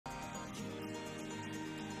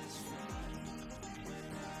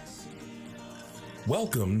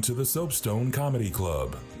Welcome to the Soapstone Comedy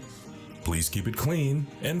Club. Please keep it clean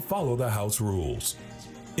and follow the house rules.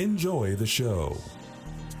 Enjoy the show.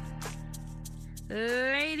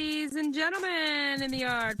 Ladies and gentlemen in the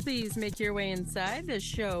yard, please make your way inside. The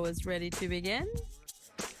show is ready to begin.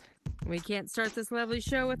 We can't start this lovely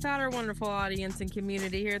show without our wonderful audience and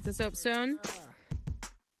community here at the Soapstone.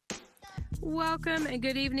 Welcome and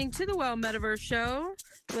good evening to the metaVersed show.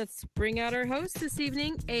 Let's bring out our host this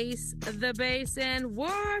evening, Ace the Bass and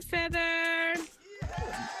Warfeather.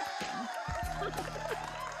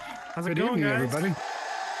 How's it going, guys? Everybody?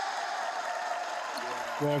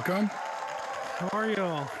 Welcome. How are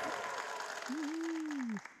y'all?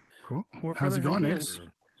 Cool. How's it going, Ace?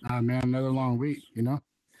 Man, another long week, you know?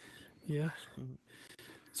 Yeah.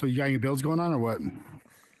 So you got any builds going on or what?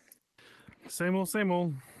 Same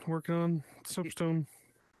old. Working on Soapstone.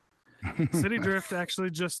 City Drift actually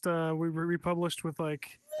just we republished with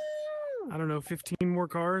like, I don't know, 15 more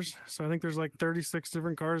cars. So I think there's like 36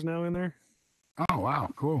 different cars now in there. Oh, wow.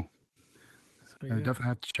 Cool. So, I definitely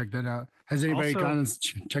have to check that out. Has anybody Also, gone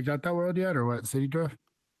and checked out that world yet or what? City Drift?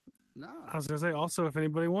 No. I was going to say, also, if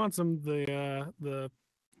anybody wants them, the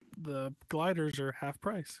gliders are half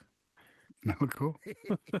price. No, cool.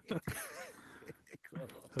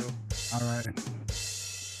 So. All right.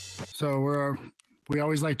 So we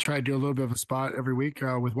always like to try to do a little bit of a spot every week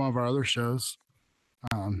with one of our other shows.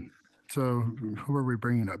 So who are we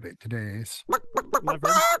bringing up today, Ace?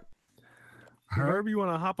 Herb, you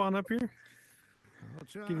want to hop on up here?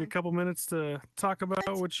 Give you a couple minutes to talk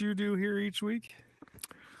about what you do here each week.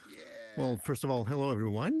 Well, first of all, hello,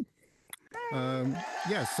 everyone.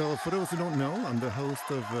 So for those who don't know, I'm the host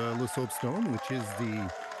of Le Soapstone, which is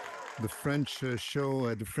the French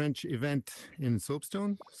show, the French event in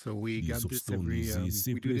Soapstone. So we got this we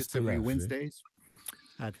do this every Wednesdays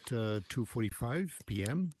at 2:45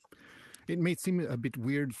 p.m. It may seem a bit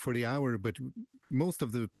weird for the hour, but most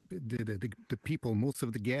of the people, most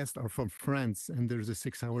of the guests are from France, and there's a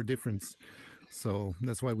 6-hour difference. So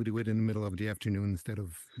that's why we do it in the middle of the afternoon instead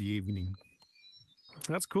of the evening.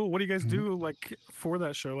 That's cool. What do you guys do like for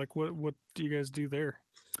that show? Like what do you guys do there?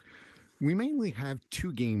 We mainly have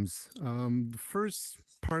two games. The first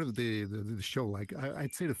part of the show, like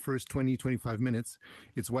I'd say the first 20, 25 minutes,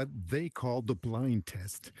 it's what they call the blind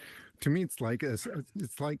test. To me, it's like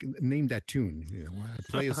name that tune. You know, I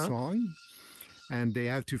play a song, and they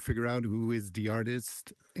have to figure out who is the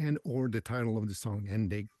artist and or the title of the song, and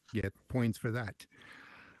they get points for that.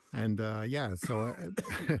 And so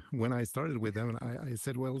when I started with them, I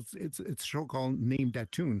said, well, it's a show called Name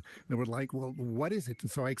That Tune. They were like, well, what is it?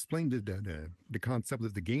 And so I explained the concept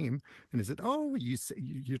of the game, and they said, oh,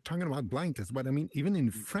 you're talking about blind test. But I mean, even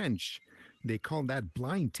in French, they call that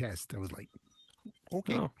blind test. I was like,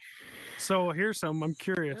 okay. Oh. So here's some. I'm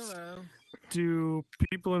curious. Hello. Do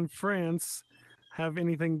people in France have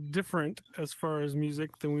anything different as far as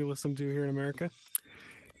music than we listen to here in America?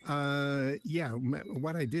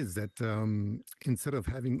 What I did is that instead of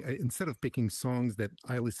picking songs that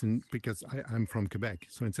I listen, because I'm from Quebec,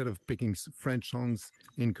 so instead of picking French songs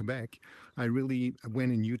in Quebec, I really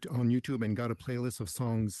went on YouTube and got a playlist of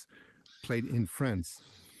songs played in France.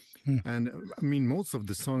 And I mean, most of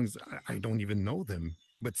the songs I don't even know them,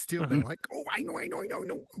 but still they're like, oh, I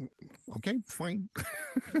know. Okay, fine.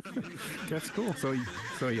 That's cool. So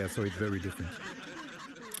it's very different.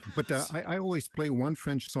 But I always play one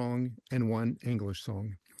French song and one English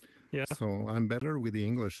song. Yeah. So I'm better with the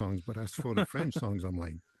English songs, but as for the French songs, I'm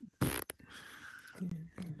like...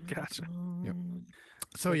 Gotcha. Yep.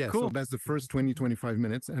 So cool. So that's the first 20, 25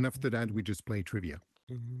 minutes. And after that, we just play trivia.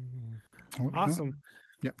 Awesome.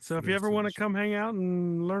 Yeah. So if you ever want to come hang out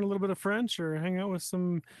and learn a little bit of French or hang out with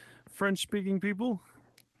some French-speaking people,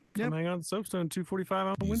 come hang out at Soapstone 2:45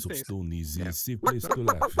 on Wednesdays.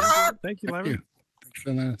 Thank you, Larry.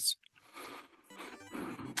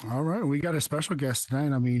 All right, we got a special guest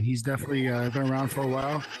tonight. I mean, he's definitely been around for a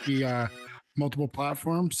while. He multiple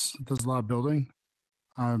platforms, does a lot of building.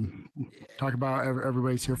 Talk about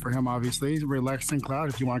everybody's here for him. Obviously, RelaxinCloud.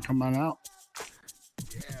 If you want to come on out.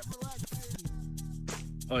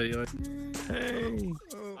 Hey.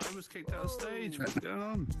 I was kicked out of stage. What's going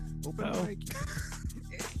on? Open mic.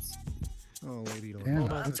 Oh, lady. Yeah,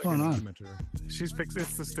 what's going on? She's fixed.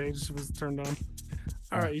 It's the stage was turned on.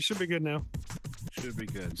 All right, you should be good now. Should be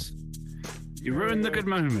good. You ruined the good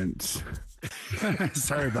moments.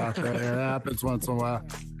 Sorry about that. Yeah, that happens once in a while.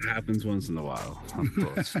 It happens once in a while, of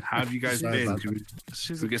course. How have you guys been?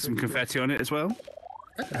 Should we get some confetti on it as well?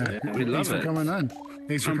 We love Thanks for coming on.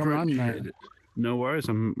 Thanks for coming on tonight. No worries.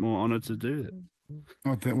 I'm more honored to do it.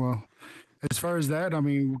 Well, as far as that, I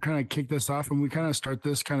mean, we kind of kick this off, and we kind of start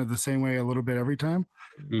this kind of the same way a little bit every time.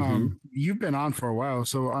 You've been on for a while,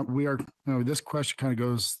 so we are. This question kind of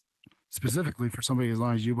goes specifically for somebody as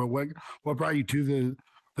long as you. But what brought you to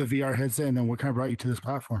the VR headset, and then what kind of brought you to this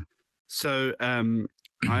platform? So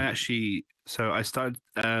I started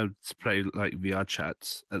to play like VR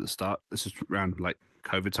chats at the start. This is around like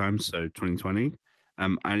COVID times, so 2020.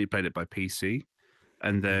 I only played it by PC.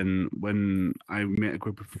 And then when I met a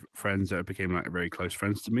group of friends that became like very close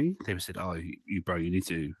friends to me, they said, "Oh, you need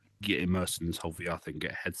to get immersed in this whole VR thing,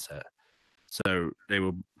 get a headset." So they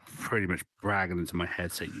were pretty much bragging into my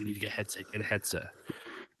head, saying, "You need to get a headset."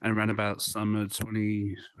 And around about summer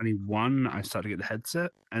 2021, I started to get the headset,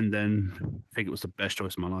 and then I think it was the best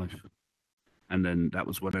choice of my life. And then that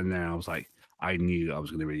was when I was like, I knew I was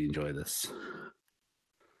going to really enjoy this.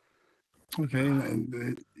 Okay,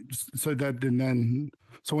 so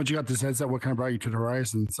once you got this headset, what kind of brought you to the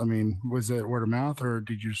Horizons? I mean, was it word of mouth, or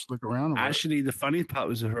did you just look around? Actually, the funny part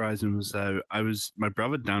was the Horizon was my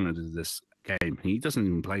brother downloaded this game. He doesn't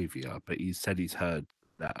even play VR, but he said he's heard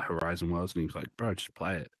that Horizon Worlds, and he was like, "Bro, just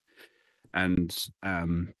play it." And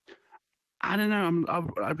I don't know,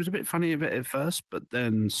 I was a bit funny of it at first, but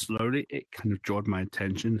then slowly it kind of drawed my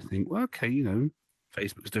attention to think, well, okay,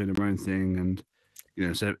 Facebook's doing their own thing, and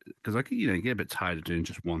so because I could, get a bit tired of doing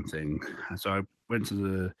just one thing. And so I went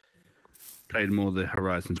to played more of the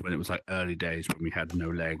Horizons when it was like early days, when we had no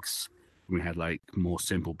legs, when we had like more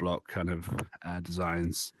simple block kind of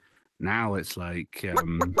designs. Now it's like,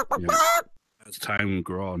 as time would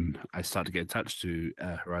go on, I started to get attached to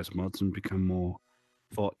Horizon mods and become more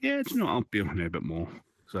thought, yeah, do you know what, I'll be on here a bit more.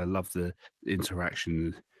 So I love the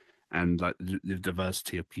interaction and like the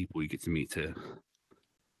diversity of people you get to meet here.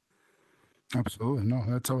 Absolutely. No,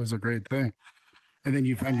 that's always a great thing. And then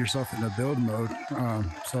you find yourself in the build mode.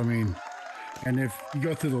 So, I mean, and if you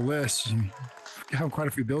go through the list, you have quite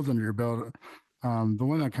a few builds under your belt. The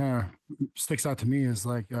one that kind of sticks out to me is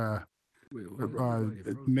like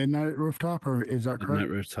Midnight Rooftop, or is that correct? Midnight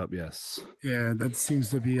Rooftop, yes. Yeah, that seems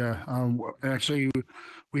to be actually,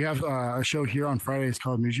 we have a show here on Fridays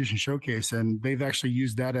called Musician Showcase, and they've actually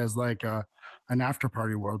used that as like an after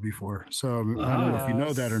party world before. So I don't know if you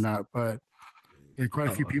know that or not, but quite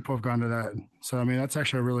a few people have gone to that. So, I mean, that's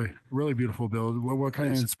actually a really, really beautiful build. What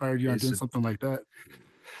kind of inspired you on doing something like that?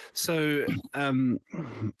 So,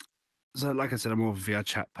 so like I said, I'm more of a VR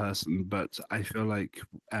chat person, but I feel like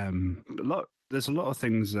there's a lot of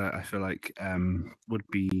things that I feel like would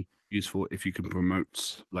be useful if you can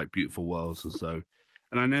promote like beautiful worlds and so.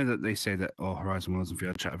 And I know that they say that Horizon Worlds and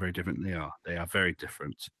VR chat are very different. They are very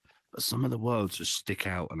different. But some of the worlds just stick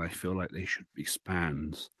out, and I feel like they should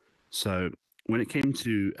expand. So when it came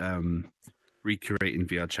to recreating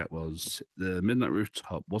VR chat worlds, the Midnight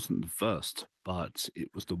Rooftop wasn't the first, but it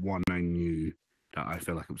was the one I knew that I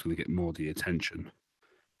feel like I was going to get more of the attention.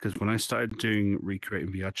 Because when I started doing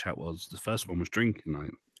recreating VR chat worlds, the first one was drinking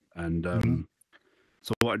night. And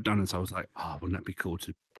so what I'd done is I was like, wouldn't that be cool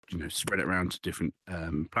to spread it around to different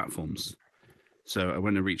platforms? So I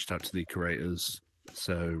went and reached out to the creators.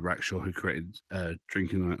 So Rakshaw, who created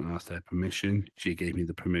Drinking Night, and asked their permission. She gave me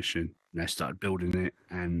the permission, and I started building it.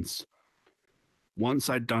 And once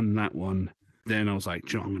I'd done that one, then I was like,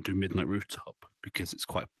 I'm going to do Midnight Rooftop because it's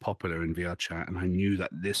quite popular in VR chat, and I knew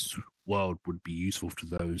that this world would be useful to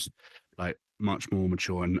those like much more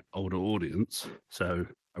mature and older audience. So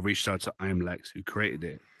I reached out to Lex, who created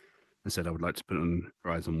it, and said I would like to put it on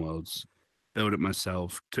Horizon Worlds, build it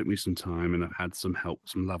myself. Took me some time, and I've had some help,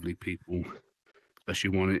 some lovely people.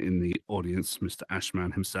 Especially one in the audience, Mr.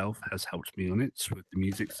 Ashman himself has helped me on it with the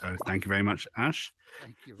music. So thank you very much, Ash.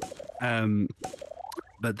 Thank you.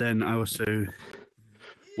 But then I also,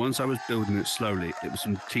 once I was building it slowly, it was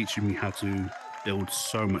teaching me how to build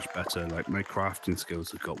so much better. Like my crafting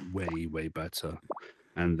skills have got way, way better.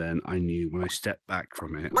 And then I knew when I stepped back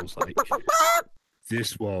from it, I was like,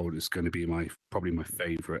 this world is going to be probably my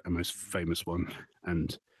favorite and most famous one.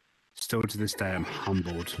 And still to this day, I'm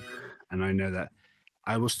humbled. And I know that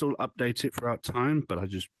I will still update it throughout time, but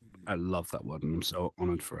I love that one, and I'm so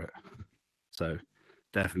honored for it. So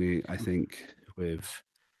definitely, I think with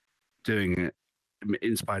doing it, it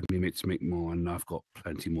inspired me to make more, and I've got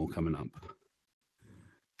plenty more coming up.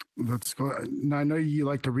 Let's go. Now, I know you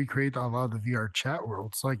like to recreate a lot of the VR chat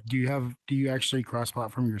worlds. Like, do you actually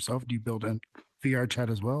cross-platform yourself? Do you build in VR chat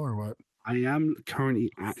as well, or what? I am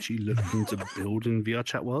currently actually looking to build in VR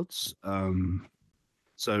chat worlds.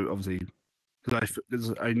 So obviously,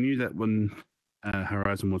 because I knew that when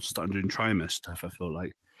Horizon was starting doing trimester stuff, I felt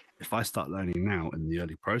like if I start learning now in the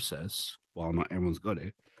early process, while not everyone's got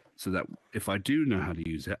it, so that if I do know how to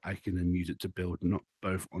use it, I can then use it to build not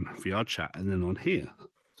both on VR chat and then on here.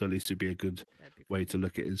 So at least it'd be a good way to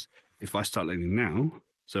look at it is if I start learning now,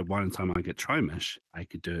 so by the time I get TriMesh, I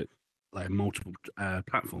could do it like multiple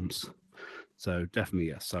platforms. So definitely,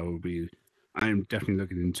 yes, I'm definitely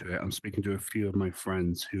looking into it. I'm speaking to a few of my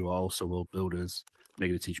friends who are also world builders. They're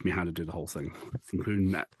going to teach me how to do the whole thing,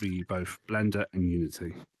 including that be both Blender and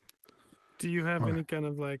Unity. Do you have any kind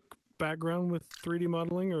of like background with 3D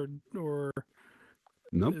modeling, or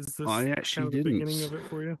Nope, is this I actually kind of the didn't. beginning of it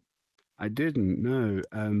for you? I didn't know.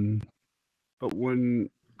 But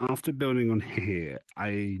after building on here,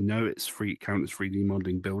 I know it's counts 3D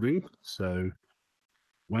modeling building. So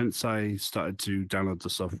once I started to download the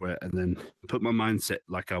software and then put my mindset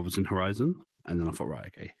like I was in Horizon, and then I thought, right,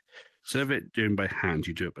 okay, instead of it doing by hand,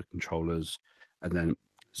 you do it by controllers, and then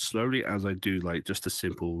slowly as I do like just a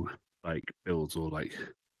simple like builds or like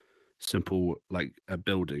simple like a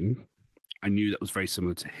building, I knew that was very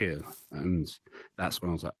similar to here, and that's when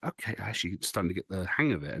I was like, okay, I actually starting to get the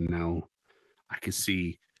hang of it, and now I can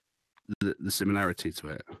see the similarity to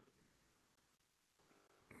it.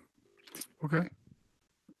 Okay.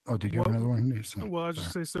 Oh, did you have another one? Yes. Well, I was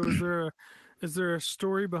just say, so is there a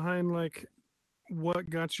story behind like what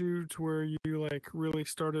got you to where you like really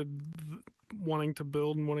started wanting to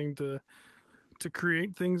build and wanting to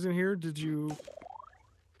create things in here? Did you?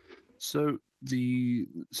 So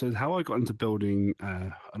how I got into building,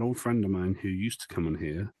 an old friend of mine who used to come on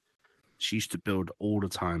here, she used to build all the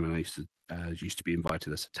time, and I used to be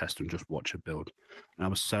invited as a tester and just watch her build. And I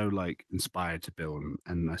was so like inspired to build,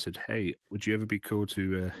 and I said, "Hey, would you ever be cool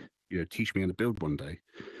to teach me how to build one day?"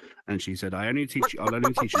 And she said, I'll only teach you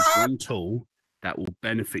one tool that will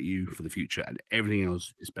benefit you for the future, and everything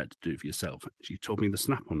else is better to do for yourself. She taught me the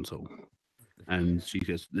Snap-on tool, and she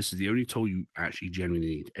says, "This is the only tool you actually genuinely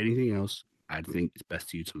need. Anything else, I think it's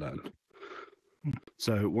best for you to learn."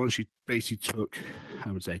 So once she basically took,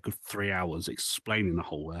 I would say, a good 3 hours explaining the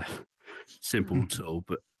whole simple tool,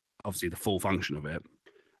 but obviously the full function of it,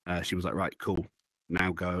 she was like, "Right, cool.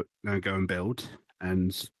 Now go and build."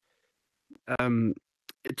 And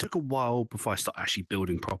it took a while before I started actually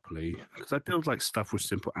building properly, because I build like stuff with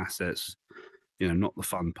simple assets, not the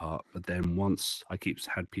fun part. But then once I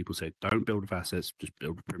had people say, "Don't build with assets, just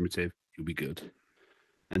build with primitive, you'll be good."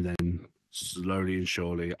 And then slowly and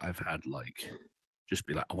surely, I've had like just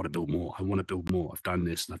be like, I want to build more. I want to build more. I've done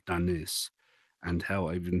this and I've done this. And hell,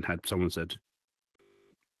 I even had someone said,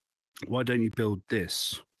 "Why don't you build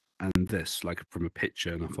this and this, like from a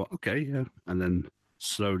picture?" And I thought, okay, yeah. And then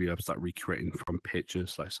slowly I've started recreating from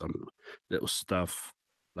pictures, like some little stuff,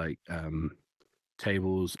 like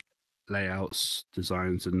tables, layouts,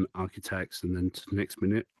 designs, and architects. And then to the next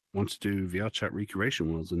minute, want to do VR chat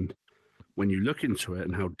recreation worlds. And when you look into it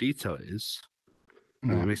and how detailed it is, it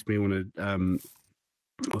makes me want to.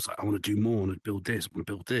 I was like, I want to do more. I want to build this. I want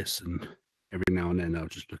to build this. And every now and then I'll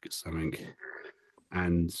just look at something,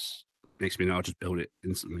 and next minute I'll just build it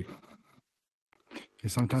instantly.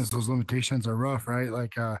 Sometimes those limitations are rough, right?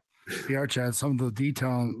 Like VR chat, some of the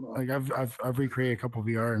detail. Like I've recreated a couple of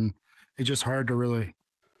VR, and it's just hard to really,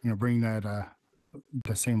 bring that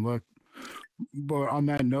the same look. But on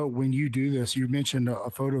that note, when you do this, you mentioned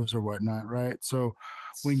photos or whatnot, right? So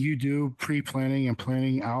when you do pre-planning and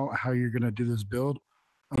planning out how you're going to do this build,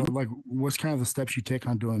 like what's kind of the steps you take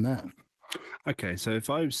on doing that? Okay, so if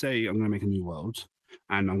I say I'm going to make a new world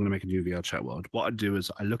and I'm going to make a new VR chat world, what I do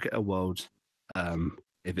is I look at a world,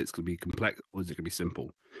 if it's going to be complex or is it going to be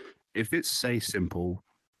simple. If it's, say, simple,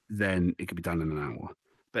 then it can be done in an hour.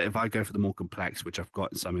 But if I go for the more complex, which I've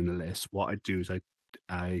got some in the list, what I do is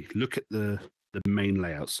I look at the main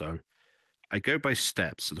layout. So I go by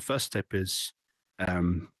steps. So the first step is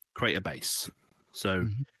create a base. So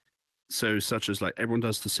such as like everyone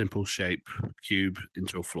does the simple shape cube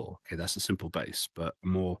into a floor. Okay, that's a simple base. But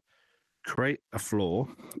more create a floor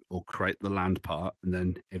or create the land part, and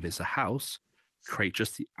then if it's a house, create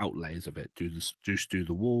just the outlays of it. Just do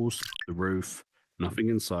the walls, the roof, nothing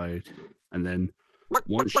inside, and then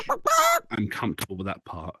once I'm comfortable with that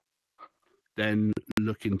part, then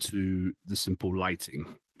look into the simple lighting.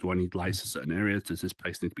 Do I need lights in certain areas? Does this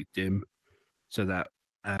place need to be dim, so that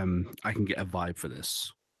I can get a vibe for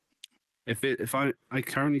this? If I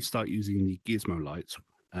currently start using the gizmo lights,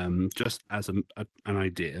 just as an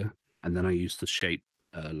idea, and then I use the shape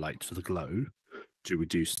light for the glow to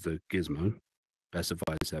reduce the gizmo, best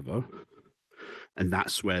advice ever. And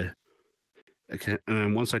that's where, okay, and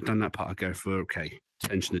then once I've done that part, I go for, okay,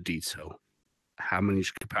 attention to detail. How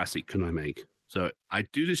much capacity can I make? So I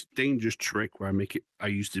do this dangerous trick where I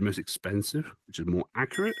use the most expensive, which is more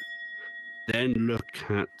accurate, then look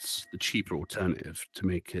at the cheaper alternative to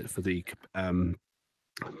make it for the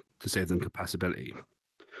to save them compatibility.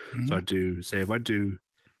 Mhm. So I do say if I do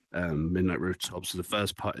Midnight Rooftop, so the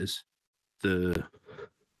first part is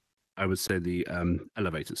I would say the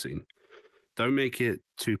elevator scene. Don't make it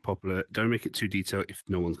too popular. Don't make it too detailed if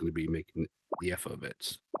no one's going to be making the effort of it.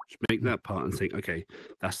 Just make that part and think, okay,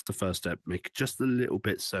 that's the first step. Make it just a little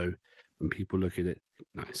bit so when people look at it,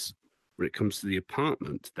 nice. When it comes to the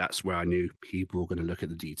apartment, that's where I knew people were going to look at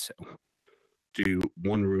the detail. Do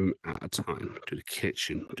one room at a time. Do the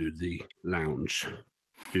kitchen, do the lounge,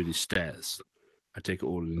 do the stairs. I take it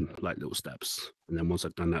all in like little steps. And then once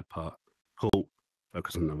I've done that part, cool,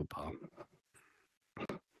 focus on another part.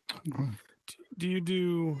 Do you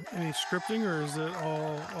do any scripting, or is it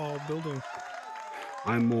all building?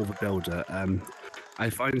 I'm more of a builder. I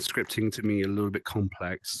find scripting to me a little bit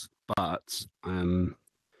complex, but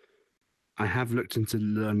I have looked into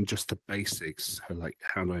learn just the basics. So like,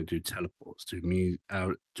 how do I do teleports? Do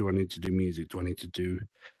I need to do music? Do I need to do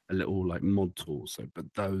a little like mod tools? So, but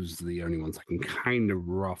those are the only ones I can kind of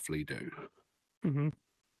roughly do. Mm-hmm.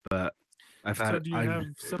 But I've had. So do you have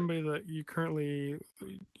somebody that you currently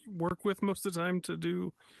work with most of the time to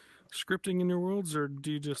do scripting in your worlds, or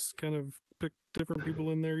do you just kind of pick different people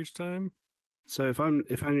in there each time? So if I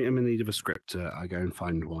am in need of a scripter, I go and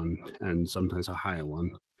find one, and sometimes I hire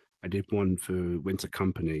one. I did one for Winter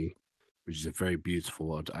Company, which is a very beautiful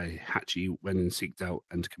world. I actually went and seeked out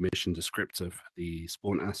and commissioned a scripter for the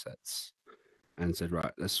spawn assets, and said,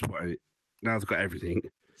 right, that's what now I've got everything.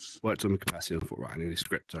 Worked on the capacity, and I thought, right, I need a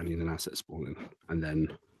scripter, I need an asset spawning, and then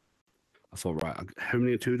I thought, right, how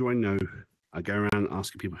many two do I know? I go around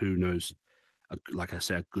asking people who knows, like I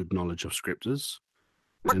said, good knowledge of scripters.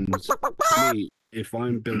 And for me, if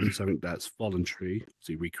I'm building something that's voluntary,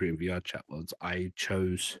 so recreating VR chat worlds, I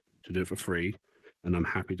chose to do it for free, and I'm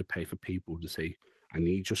happy to pay for people to say, I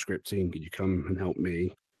need your scripting, can you come and help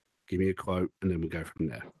me? Give me a quote, and then we go from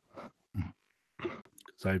there.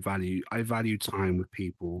 So I value time with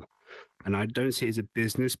people, and I don't see it as a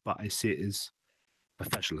business, but I see it as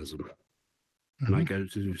professionalism. And I go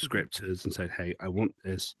to scripters and say, hey, I want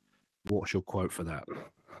this. What's your quote for that?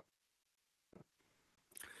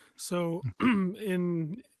 So,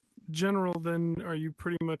 in general, then, are you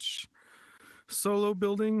pretty much solo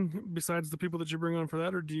building besides the people that you bring on for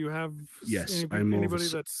that, or do you have Yes, I'm more anybody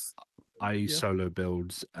of a, that's? I solo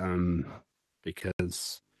builds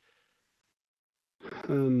because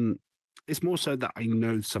it's more so that I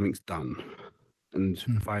know something's done, and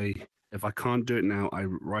if I can't do it now, I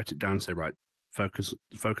write it down and say, right, focus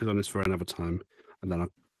on this for another time, and then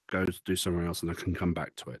I'll go to do somewhere else, and I can come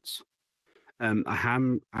back to it. I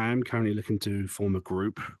am currently looking to form a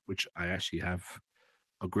group, which I actually have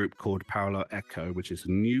a group called Parallel Echo, which is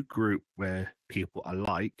a new group where people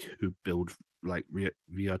alike who build like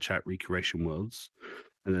VR chat recreation worlds,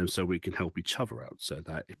 and then so we can help each other out. So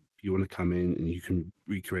that if you want to come in and you can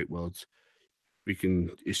recreate worlds, we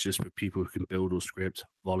can. It's just for people who can build or script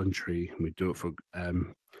voluntary, and we do it for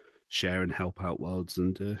share and help out worlds.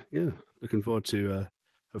 And yeah, looking forward to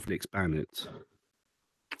hopefully expand it.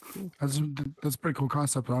 That's a pretty cool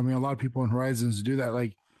concept. I mean, a lot of people in Horizons do that.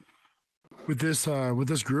 Like with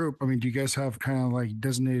this group, I mean, do you guys have kind of like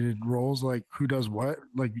designated roles, like who does what,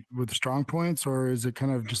 like with strong points, or is it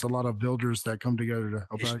kind of just a lot of builders that come together to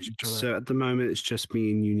help out each other? So at the moment, it's just me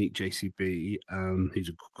and Unique JCB. He's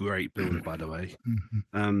a great builder, by the way.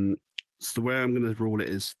 So the way I'm going to rule it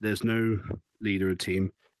is there's no leader of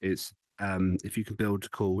team. It's if you can build,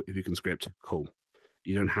 cool. If you can script, cool.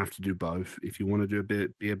 You don't have to do both. If you want to do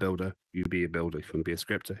be a builder, you be a builder. If you want to be a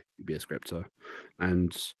scripter, you be a scripter.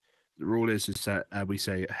 And the rule is that we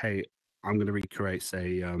say, hey, I'm going to recreate,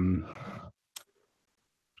 say,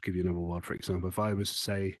 give you another world, for example. If I was to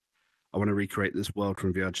say, I want to recreate this world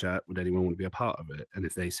from VR chat, would anyone want to be a part of it? And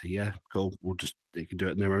if they say, yeah, cool, they can do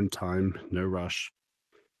it in their own time, no rush.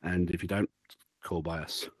 And if you don't, cool by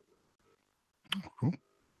us. Cool.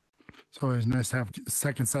 So it's nice to have a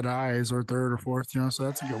second set of eyes, or third or fourth, so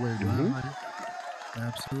that's a good way to do it.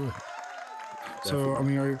 Absolutely. Definitely. So, I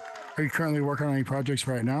mean, are you currently working on any projects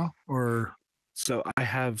right now, or? So I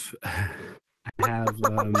have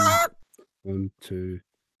 1, 2,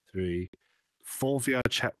 3, 4 VR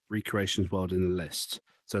chat recreations world in the list.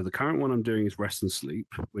 So the current one I'm doing is Rest and Sleep,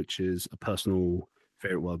 which is a personal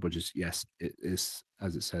favorite world, which is, yes, it is,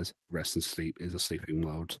 as it says, Rest and Sleep is a sleeping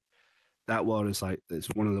world. That world is like, it's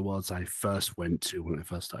one of the worlds I first went to when I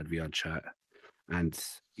first started VR chat, and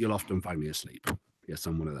you'll often find me asleep. Yes,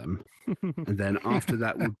 I'm one of them. And then after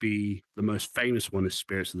that would be the most famous one is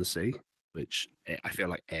Spirits of the Sea, which I feel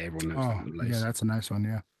like everyone knows. Oh, yeah, that's a nice one,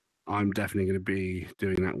 yeah. I'm definitely going to be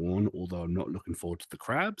doing that one, although I'm not looking forward to the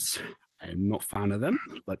crabs. I'm not a fan of them,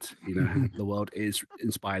 but you know, the world is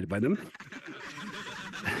inspired by them.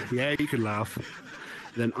 Yeah, you can laugh.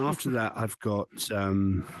 Then after that, I've got.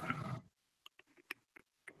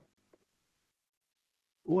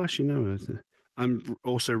 Oh, actually, no. I'm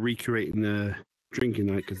also recreating the drinking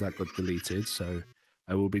night because that got deleted. So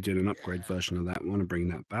I will be doing an upgrade version of that one and bring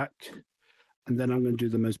that back. And then I'm going to do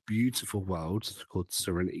the most beautiful world called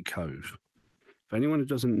Serenity Cove. For anyone who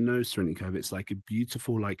doesn't know Serenity Cove, it's like a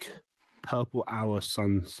beautiful, like purple hour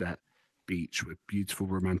sunset beach with beautiful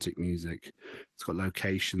romantic music. It's got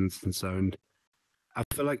locations and so on. I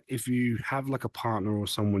feel like if you have like a partner or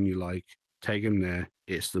someone you like, take them there.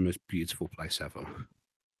 It's the most beautiful place ever.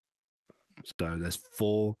 So there's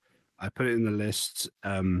 4. I put it in the list.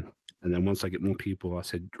 And then once I get more people, I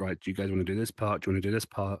said, right, do you guys want to do this part? Do you want to do this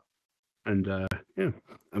part? And yeah,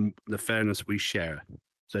 and the fairness we share.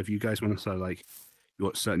 So if you guys want to say like you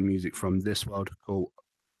want certain music from this world, cool.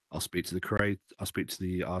 I'll speak to the creator, I'll speak to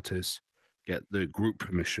the artist, get the group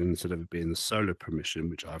permission instead of it being the solo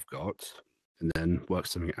permission, which I've got, and then work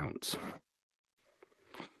something out.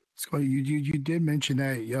 So you did mention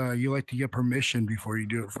that you like to get permission before you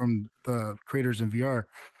do it from the creators in VR.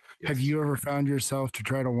 Yes. Have you ever found yourself to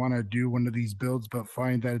try to want to do one of these builds, but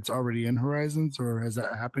find that it's already in Horizons, or has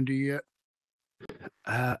that happened to you yet?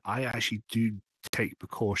 I actually do take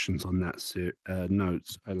precautions on that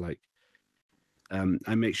notes.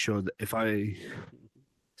 I make sure that if I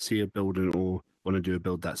see a building or want to do a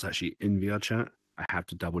build that's actually in VR chat, I have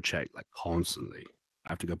to double check like constantly.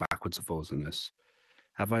 I have to go backwards and forwards in this.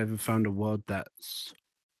 Have I ever found a world that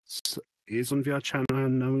is on VR chat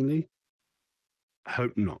unknowingly?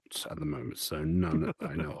 Hope not at the moment. So none that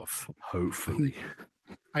I know of. Hopefully.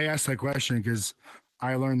 I asked that question because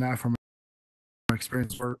I learned that from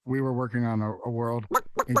experience. We were working on a world,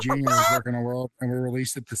 and Junior was working on a world, and we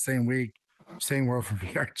released it the same week. Same world from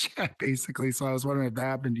VR chat, basically. So I was wondering if that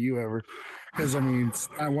happened to you ever. Because, I mean, it's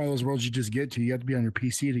not one of those worlds you just get to. You have to be on your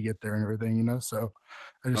PC to get there and everything, you know? So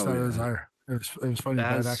I just thought it was funny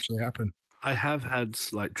that actually happened. I have had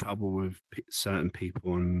like trouble with certain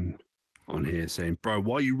people on here saying, bro,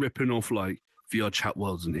 why are you ripping off like VR chat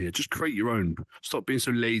worlds in here? Just create your own. Stop being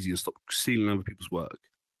so lazy and stop stealing other people's work.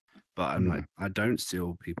 But I'm like, I don't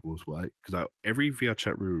steal people's work because every VR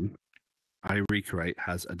chat room I recreate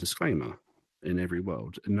has a disclaimer in every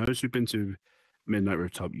world. And those who've been to Midnight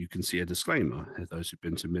Rooftop, you can see a disclaimer. And those who've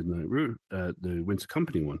been to the Winter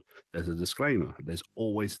Company one, there's a disclaimer. There's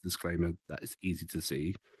always a disclaimer that is easy to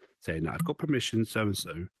see, saying that I've got permission, so and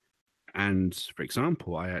so. And for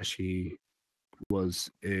example, I actually was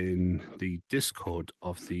in the Discord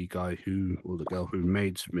of the guy or the girl who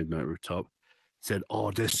made Midnight Rooftop. Said, "Oh,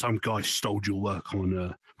 there's some guy stole your work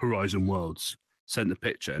on Horizon Worlds." Sent the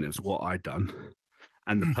picture, and it was what I'd done.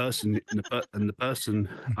 And the person,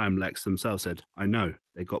 I'm Lex themselves said, "I know,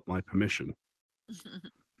 they got my permission."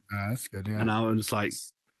 That's good, yeah. And I was like,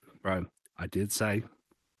 "Bro, I did say,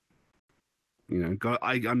 you know,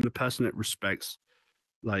 I'm the person that respects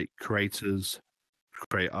like creators,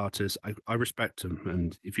 create artists. I respect them,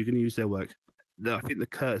 and if you're going to use their work, I think the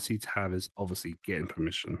courtesy to have is obviously getting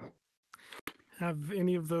permission." Have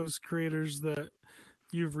any of those creators that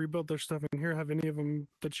you've rebuilt their stuff in here, have any of them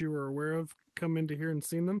that you were aware of come into here and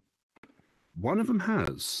seen them? One of them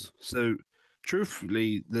has. So,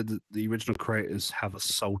 truthfully, the original creators have a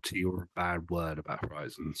salty or a bad word about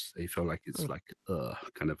Horizons. They feel like it's like,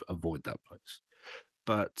 kind of avoid that place.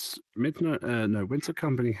 But Winter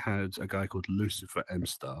Company had a guy called Lucifer M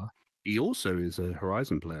Star. He also is a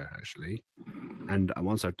Horizon player, actually. And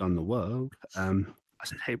once I've done the world, I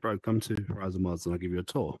said, "Hey, bro, come to Horizon Worlds and I'll give you a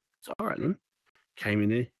tour." So, all right, then. Came in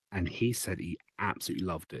here and he said he absolutely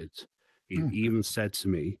loved it. He even said to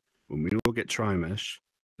me, "When we all get trimeshed,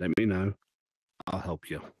 let me know. I'll help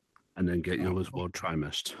you. And then get yours world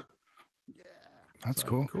trimeshed." Yeah. That's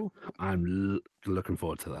cool. Cool. I'm looking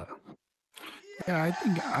forward to that. Yeah,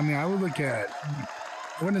 I would look at,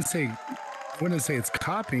 I wouldn't say it's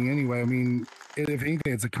copying anyway. I mean, if anything,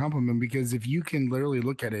 it's a compliment because if you can literally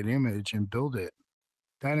look at an image and build it,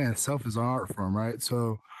 that in itself is an art form, right?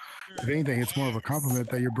 So if anything, it's more of a compliment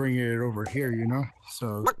that you're bringing it over here, you know?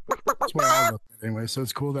 So that's why I look at it anyway. So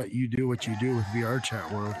it's cool that you do what you do with VR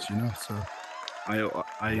chat worlds, you know? So I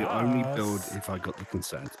only build if I got the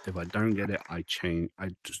consent. If I don't get it, I change. I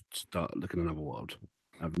just start looking at another world.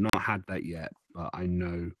 I've not had that yet, but I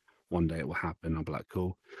know one day it will happen. I'll be like,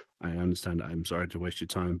 cool. I understand. I'm sorry to waste your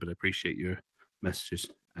time, but I appreciate your messages.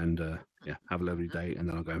 And yeah, have a lovely day. And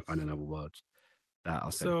then I'll go and find another world that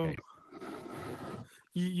I'll say, okay.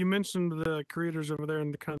 You mentioned the creators over there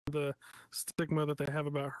and the kind of the stigma that they have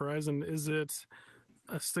about Horizon. Is it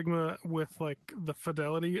a stigma with like the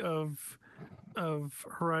fidelity of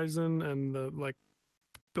Horizon and the like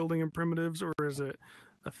building and primitives, or is it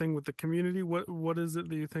a thing with the community? What is it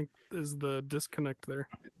that you think is the disconnect there?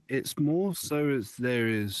 It's more so as there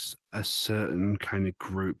is a certain kind of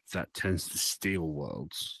group that tends to steal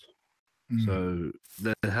worlds. So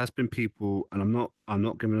there has been people, and I'm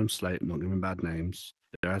not giving them slate, I'm not giving them bad names.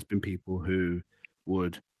 There has been people who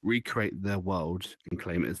would recreate their world and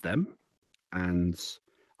claim it as them, and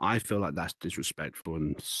I feel like that's disrespectful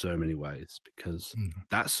in so many ways because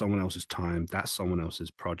that's someone else's time, that's someone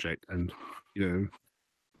else's project, and you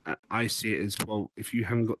know, I see it as well. If you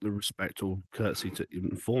haven't got the respect or courtesy to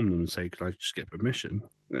inform them and say, "Can I just get permission?"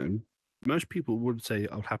 You know, most people would say,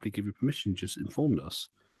 "I'll happily give you permission. Just inform us."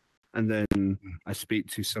 And then I speak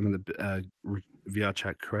to some of the VR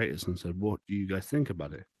chat creators and said, "What do you guys think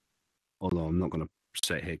about it?" Although I'm not going to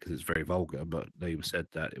say it here because it's very vulgar, but they said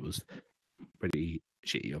that it was pretty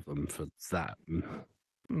shitty of them for that.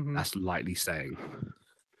 That's lightly saying.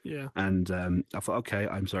 Yeah. And I thought, okay,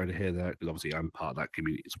 I'm sorry to hear that because obviously I'm part of that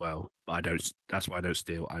community as well. But I don't. That's why I don't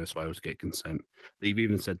steal. That's why I always get consent. They've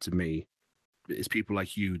even said to me, "It's people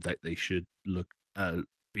like you that they should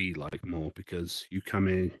be like more because you come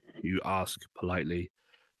in, you ask politely,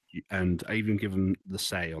 and I even give them the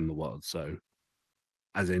say on the world. So,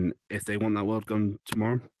 as in, if they want that world gone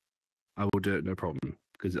tomorrow, I will do it, no problem.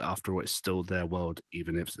 Because after all, it's still their world,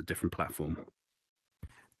 even if it's a different platform."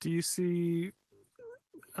 Do you see?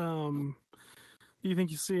 Do you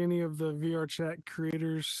think you see any of the VR chat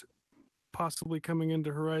creators possibly coming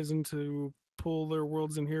into Horizon to pull their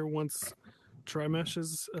worlds in here once Trimesh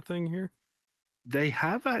is a thing here? They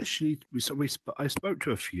have actually. I spoke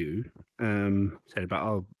to a few, said about,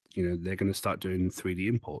 oh, you know, they're going to start doing 3D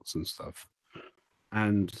imports and stuff,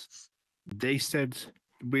 and they said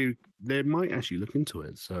they might actually look into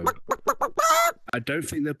it. So I don't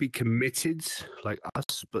think they'll be committed like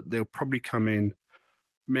us, but they'll probably come in,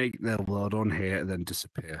 make their world on here, and then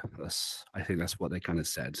disappear. I think that's what they kind of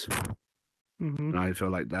said, and I feel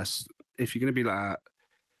like that's if you're going to be like that,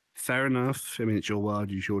 fair enough. I mean, it's your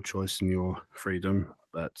world, it's your choice and your freedom,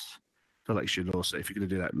 but I feel like you should also, if you're going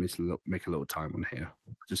to do that, make a little time on here,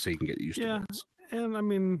 just so you can get used to it. And I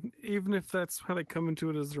mean, even if that's how they come into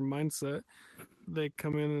it as their mindset, they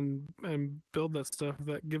come in and build that stuff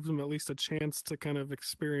that gives them at least a chance to kind of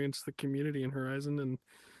experience the community in Horizon, and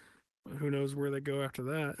who knows where they go after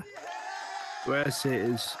that. Where I see it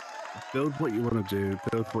is build what you want to do,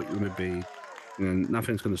 build what you want to be, and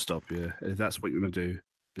nothing's going to stop you. If that's what you want to do,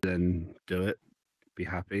 then do it, be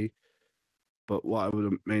happy. But what I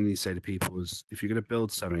would mainly say to people is if you're going to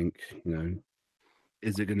build something, you know,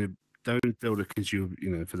 is it going to, don't build it because you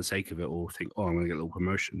know, for the sake of it, or think, oh, I'm going to get a little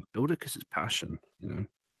promotion. Build it because it's passion, you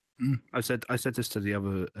know. I said this to the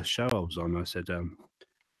other show I was on. I said, you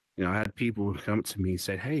know, I had people come up to me and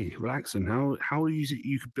say, "Hey, Relaxin, how easy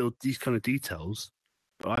you could build these kind of details,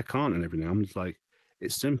 but I can't," and everything. I'm just like,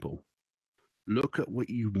 it's simple. Look at what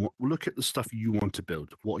you want. Look at the stuff you want to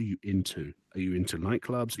build. What are you into? Are you into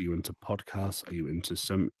nightclubs? Are you into podcasts? Are you into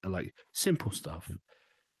some like simple stuff?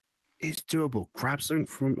 It's doable. Grab something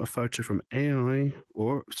from a photo from AI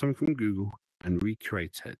or something from Google and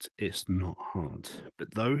recreate it. It's not hard,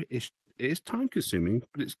 but though it is time consuming,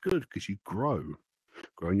 but it's good because you grow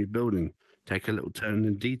in your building, take a little turn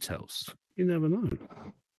in details. You never know,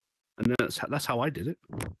 and that's how I did it.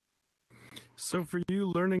 So for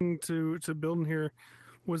you learning to build in here,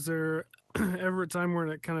 was there ever a time where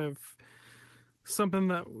it kind of something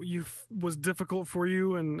that was difficult for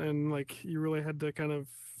you and like you really had to kind of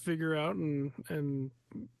figure out and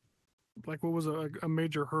like what was a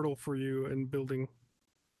major hurdle for you in building?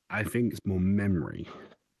 I think it's more memory.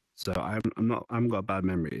 So I haven't got a bad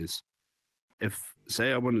memory. Is if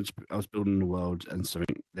say I was building the world and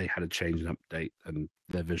something they had a change and update and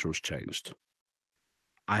their visuals changed.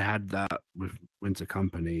 I had that with Winter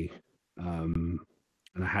Company, and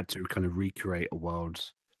I had to kind of recreate a world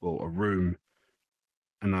or a room,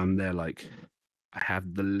 and I'm there like I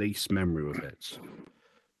have the least memory of it,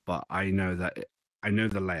 but I know I know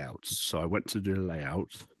the layouts. So I went to do the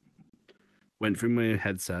layout, went through my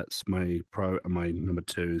headsets, my Pro and my number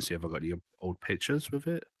 2, and see if I got any old pictures with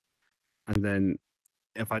it, and then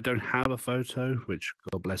if I don't have a photo, which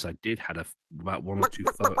God bless, I did had about 1 or 2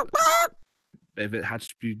 photos. If it had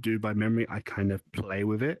to be due by memory, I kind of play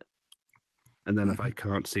with it. And then if I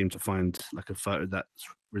can't seem to find like a photo that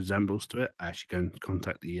resembles to it, I actually go and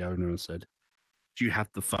contact the owner and said, "Do you have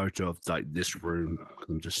the photo of like this room? Because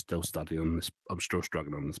I'm just still studying on this. I'm still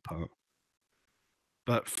struggling on this part."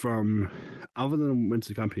 But from other than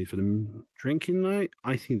Winter Company for the drinking night,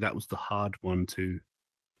 I think that was the hard one to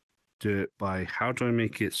do it by. How do I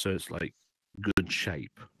make it so it's like good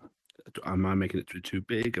shape? Am I making it too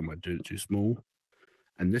big? Am I doing it too small?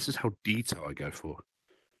 And this is how detailed I go for.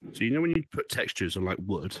 So you know when you put textures on like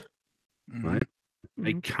wood, right?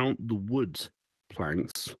 I count the wood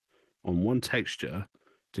planks on one texture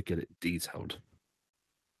to get it detailed.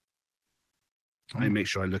 I make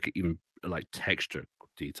sure I look at even like texture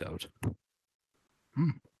detailed.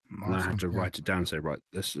 Awesome. And I have to write it down and say, right,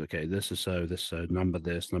 this is okay, this is so, number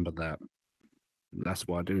this, number that. That's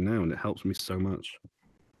what I do now, and it helps me so much.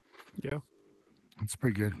 Yeah. It's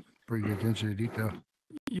pretty good. Pretty good attention to detail.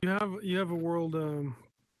 You have a world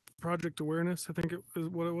project awareness, I think it is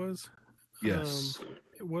what it was. Yes.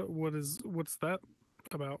 What's that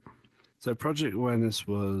about? So Project Awareness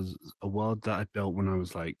was a world that I built when I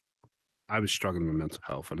was struggling with mental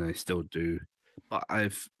health, and I still do. But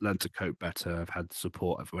I've learned to cope better. I've had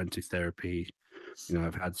support. I've went to therapy. You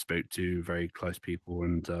know, I've spoke to very close people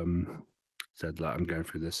and said like I'm going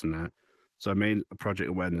through this and that. So I made a Project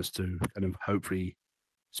Awareness to kind of hopefully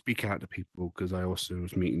speak out to people, because I also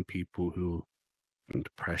was meeting people who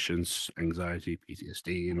depressions, anxiety,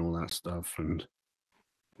 PTSD, and all that stuff. And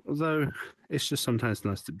although it's just sometimes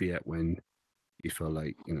nice to be at when you feel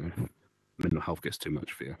like, you know, mental health gets too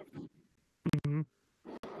much for you. Mm-hmm.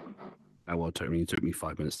 That what it took me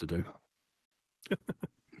 5 minutes to do.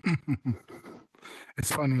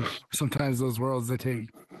 It's funny. Sometimes those worlds, they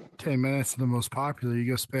take 10 minutes. The most popular, you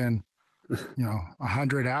go spend,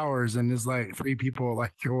 100 hours, and there's like 3 people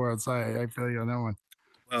like your world. So I feel you on that one.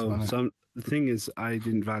 Well, the thing is, I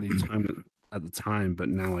didn't value time at the time, but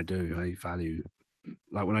now I do. I value,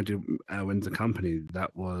 like when I did Winter Company,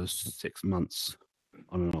 that was 6 months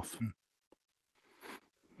on and off.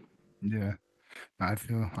 Yeah, I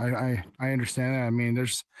feel I understand that. I mean, when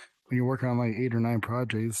you're working on like 8 or 9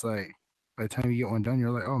 projects, like by the time you get one done, you're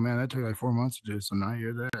like, oh man, that took like 4 months to do. So now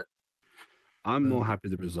you're that. I'm more happy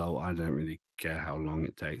with the result. I don't really care how long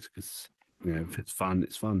it takes, because if it's fun,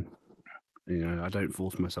 it's fun. I don't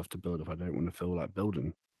force myself to build if I don't want to feel like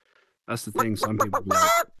building. That's the thing. Some people are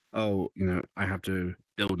like, oh, I have to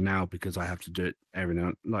build now because I have to do it every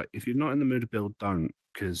now. Like, if you're not in the mood to build, don't,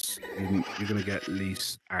 because you're going to get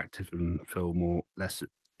less active and feel less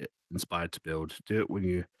inspired to build. Do it when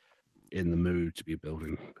you're in the mood to be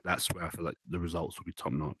building. That's where I feel like the results will be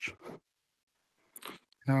top notch.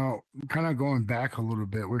 Now, kind of going back a little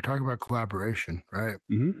bit, we're talking about collaboration, right?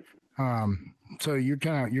 Mm-hmm. So you're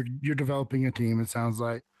developing a team. It sounds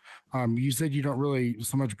like. You said you don't really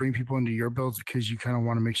so much bring people into your builds because you kind of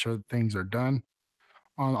want to make sure that things are done.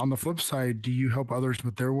 On the flip side, do you help others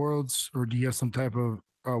with their worlds, or do you have some type of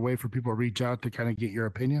way for people to reach out to kind of get your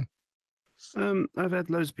opinion? I've had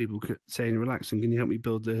loads of people saying, "Relaxing, can you help me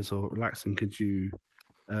build this?" Or "Relaxing, could you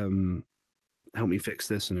help me fix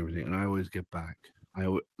this and everything?" And I always give back.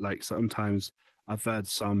 Sometimes I've had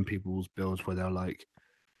some people's builds where they're like,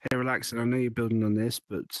 "Hey, Relaxing, I know you're building on this,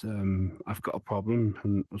 but I've got a problem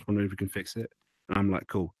and I was wondering if we can fix it." And I'm like,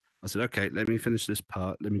 "Cool." I said, "Okay, let me finish this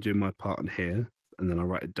part. Let me do my part on here." And then I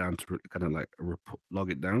write it down to kind of like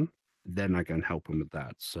log it down. Then I go and help them with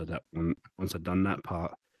that. So that once I've done that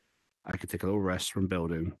part, I could take a little rest from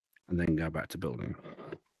building and then go back to building.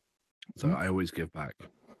 So I always give back.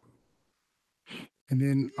 And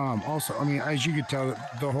then also, I mean, as you could tell,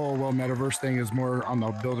 the whole metaverse thing is more on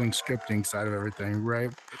the building scripting side of everything,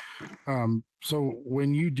 right? So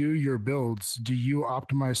when you do your builds, do you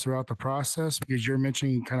optimize throughout the process? Because you're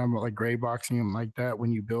mentioning kind of like gray boxing and like that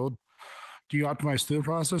when you build. Do you optimize through the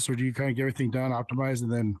process, or do you kind of get everything done, optimize,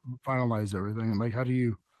 and then finalize everything? Like, how do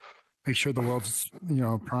you make sure the world's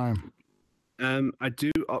prime? I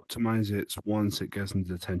do optimize it once it goes into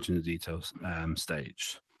the attention to details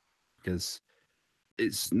stage, because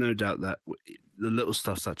it's no doubt that the little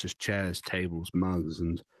stuff such as chairs, tables, mugs,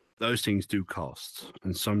 and those things do cost.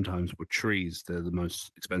 And sometimes with trees, they're the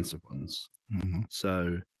most expensive ones. Mm-hmm.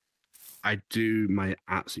 So I do my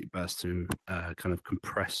absolute best to kind of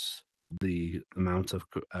compress the amount of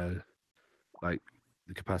like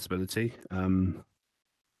the compatibility,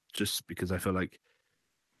 just because I feel like,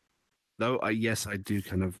 though I do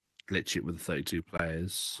kind of glitch it with 32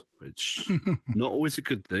 players, which not always a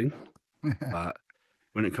good thing, but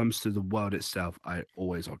when it comes to the world itself, I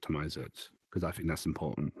always optimize it because I think that's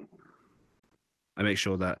important. I make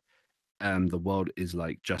sure that the world is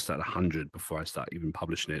like just at 100 before I start even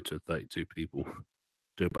publishing it to 32 people.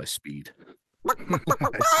 Do it by speed.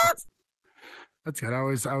 That's good. I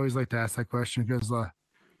always like to ask that question because, well,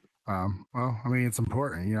 I mean, it's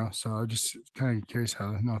important, So I'm just kind of curious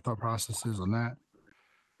how thought process is on that.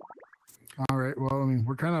 All right. Well, I mean,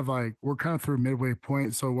 we're kind of through midway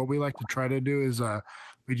point. So what we like to try to do is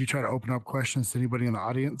we do try to open up questions to anybody in the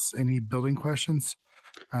audience, any building questions.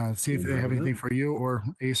 See if they have anything for you or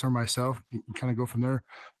Ace or myself. You can kind of go from there.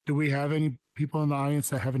 Do we have any people in the audience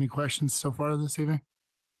that have any questions so far this evening?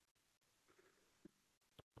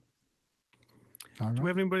 Do we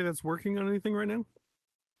have anybody that's working on anything right now?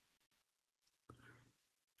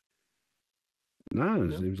 No,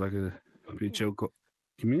 it seems like a pretty chill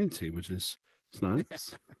community, which is it's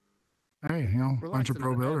nice. Hey, bunch of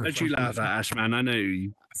pro builders. Don't you laugh at Ash, man? I know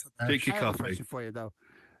you. Take your I have a coffee. question for you though.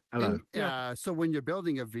 Hello. So when you're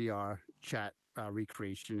building a VR chat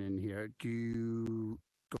recreation in here, do you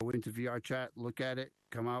go into VR chat, look at it,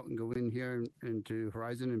 come out and go in here into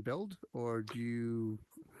Horizon and build, or do you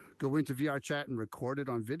go into VR chat and record it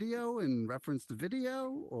on video and reference the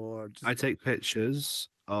video, or just... I take pictures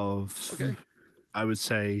of. Okay. I would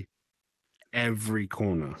say every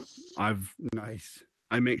corner. Nice.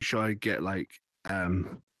 I make sure I get like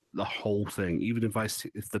the whole thing, even if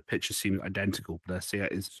if the picture seems identical, but I see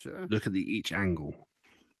it is look at each angle.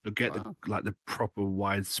 You'll get the proper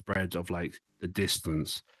widespread of like the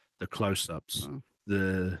distance, the close-ups,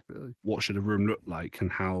 what should a room look like,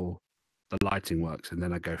 and how the lighting works, and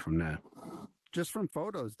then I go from there. Just from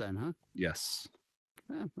photos, then, huh? Yes.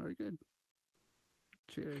 Yeah, very good.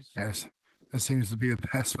 Cheers. Yes, that seems to be the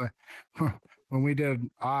best way. When we did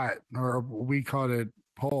or we called it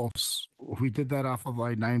Pulse, we did that off of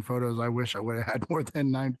like 9 photos. I wish I would have had more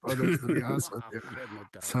than 9 photos, to be honest with you.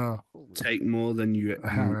 So take more than you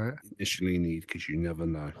initially need, because you never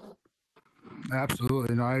know.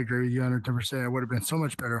 Absolutely. No, I agree with you 110%. It would have been so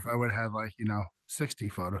much better if I would have had 60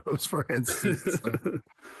 photos, for instance. With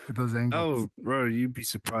those angles. Oh, bro, you'd be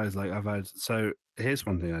surprised. Like so here's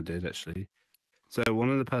one thing I did actually. So one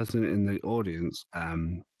of the person in the audience,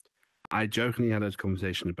 I jokingly had a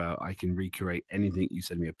conversation about I can recreate anything you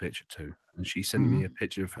send me a picture to. And she sent me a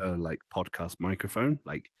picture of her like podcast microphone,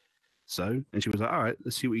 like so. And she was like, all right,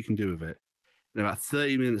 let's see what you can do with it. And about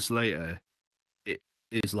 30 minutes later, it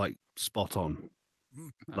is like spot on.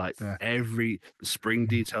 Like the spring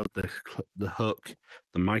detail, the hook,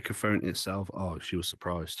 the microphone itself. Oh, she was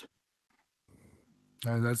surprised.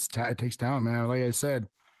 It takes talent, man. Like I said,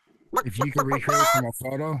 if you can recreate from a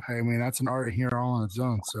photo, I mean, that's an art here all on its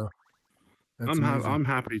own. So I'm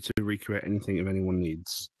happy to recreate anything if anyone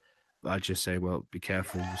needs. I just say, well, be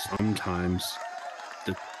careful. Sometimes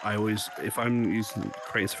if I'm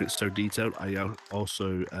creating something so detailed, I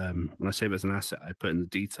also when I save it as an asset, I put in the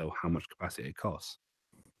detail how much capacity it costs.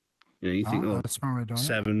 You think, that's smart way of doing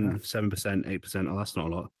 7%, 8%. Oh, that's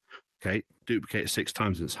not a lot. Okay, duplicate it 6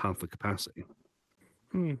 times, and it's half the capacity.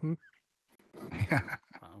 Mm-hmm. Yeah,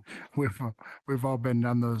 we've all been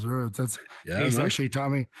down those roads. Ace actually taught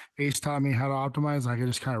me. Ace taught me how to optimize. I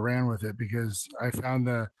just kind of ran with it because I found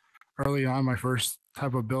early on my first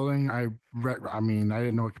type of building. I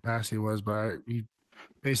didn't know what capacity was, but he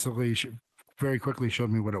basically very quickly showed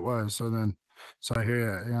me what it was. So I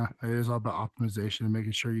hear it is all about optimization and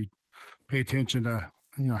making sure you pay attention to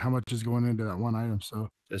how much is going into that one item. So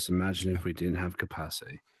just imagine if we didn't have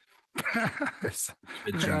capacity. I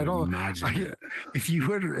don't imagine it. If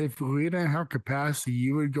we didn't have capacity,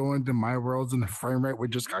 you would go into my worlds and the frame rate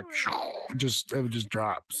would it would just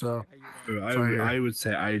drop. So I would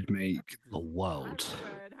say I'd make the world.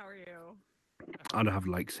 Good. How are you? I'd have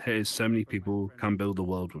here's so many people come build the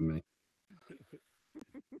world with me.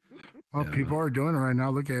 Well, people are doing it right now.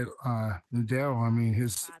 Look at Nadal. I mean,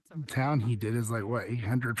 his town he did is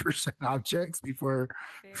 800% objects before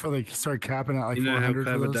they start capping out 400.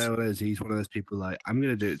 How clever Dale is? He's one of those people I'm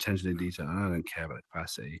going to do it attention to detail, and I don't care about the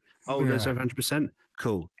capacity. Oh, there's 700%.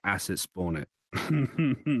 Cool. Asset spawn it.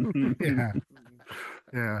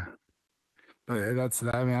 Yeah. But that's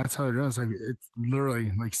how they're doing. It's it's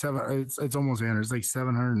literally it's almost 800. It's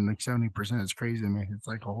 770%. It's crazy to me. It's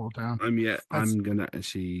like a whole town. I'm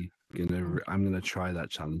gonna try that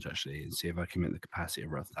challenge actually and see if I can make the capacity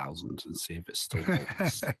over 1,000 and see if it still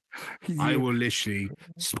works. I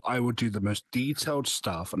will do the most detailed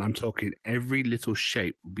stuff, and I'm talking every little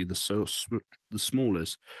shape will be the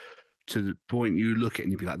smallest to the point you look at it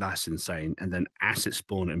and you'd be like, that's insane, and then asset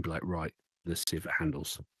spawn it and be like, right, let's see if it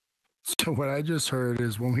handles. So what I just heard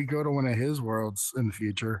is when we go to one of his worlds in the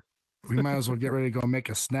future, We might as well get ready to go make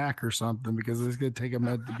a snack or something because it's going to take a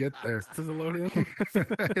minute to get there. Does it load in?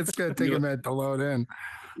 It's going to take a minute to load in.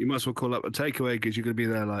 You might as well call up a takeaway because you're going to be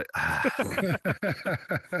there like.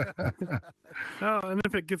 Oh, and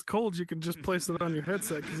if it gets cold, you can just place it on your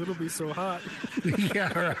headset because it'll be so hot.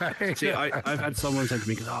 Yeah, right. See, I've had someone say to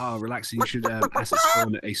me, relaxing, you should asset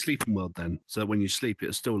spawn a sleeping world then. So when you sleep,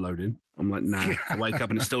 it's still loading. I'm like, nah, I wake up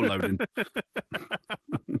and it's still loading.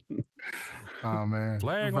 Oh, man.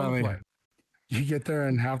 Flag on the play. You get there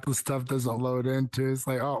and half the stuff doesn't load into. It's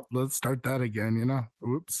like, oh, let's start that again, you know?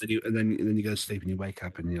 Oops. And then you go to sleep and you wake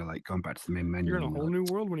up and you're like going back to the main menu. You're in a whole new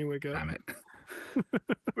world when you wake up. Damn it.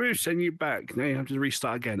 We're sending you back. Now you have to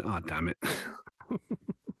restart again. Oh, damn it.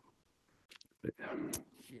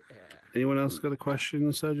 Anyone else got a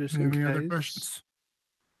question? So just in Any other case? questions?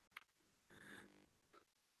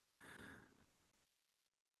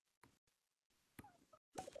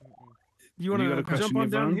 You want got a to question, jump on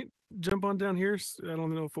down? Yvonne? Jump on down here. I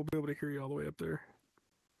don't know if we'll be able to hear you all the way up there.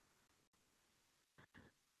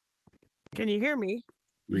 Can you hear me?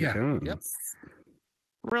 We Yeah. can. Yep.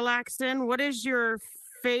 Relaxin, what is your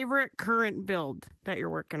favorite current build that you're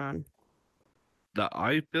working on? That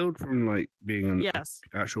I build from like being an Yes.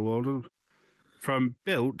 actual world from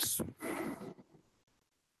builds.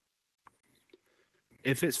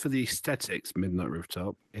 If it's for the aesthetics, Midnight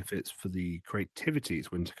Rooftop. If it's for the creativity, it's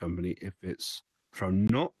Winter Company. If it's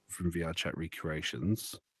not from VR Chat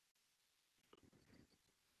Recreations.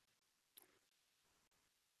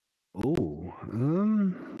 Oh,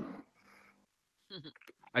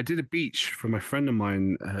 I did a beach for my friend of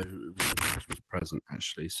mine who was a Christmas present,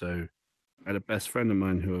 actually. So I had a best friend of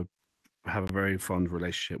mine who I have a very fond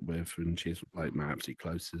relationship with, and she's like my absolute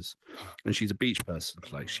closest. And she's a beach person.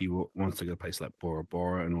 Like she wants to go to a place like Bora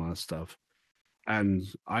Bora and all that stuff. And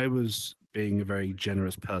I was being a very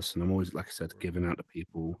generous person. I'm always, like I said, giving out to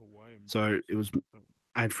people. So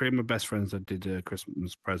I had 3 of my best friends I did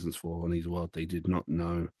Christmas presents for on Easy World. They did not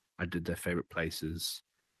know I did their favorite places.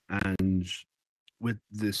 And with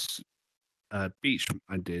this beach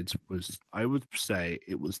I did I would say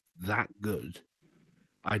it was that good.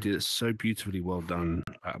 I did it so beautifully well done.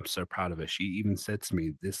 I'm so proud of it. She even said to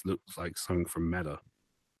me, this looks like something from Meta.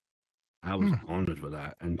 I was honored with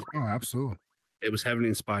that. And Oh, absolutely. it was heavily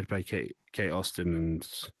inspired by Kate Austin. And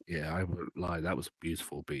yeah, I wouldn't lie, that was a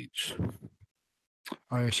beautiful beach.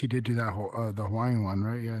 Oh, yeah, she did do that whole the Hawaiian one,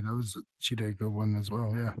 right? Yeah, she did a good one as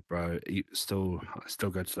well. Yeah. Bro, I still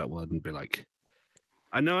go to that world and be like,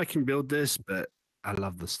 I know I can build this, but I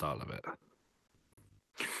love the style of it.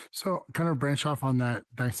 So, kind of branch off on that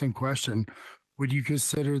same question. Would you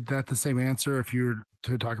consider that the same answer if you were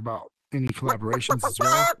to talk about any collaborations as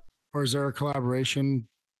well? Or is there a collaboration?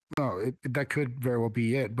 No, that could very well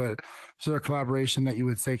be it. But is there a collaboration that you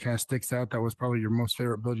would say kind of sticks out that was probably your most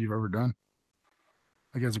favorite build you've ever done?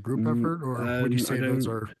 Like as a group effort? Or would you say those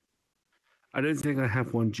are? I don't think I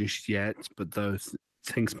have one just yet, but those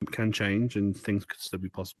things can change and things could still be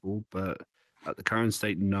possible. But at the current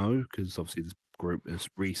state, no, because obviously this group is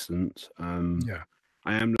recent. Yeah.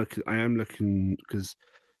 I am looking because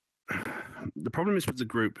the problem is with the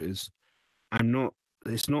group is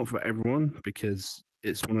it's not for everyone, because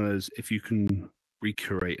it's one of those, if you can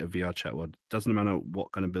recreate a VR chat world, doesn't matter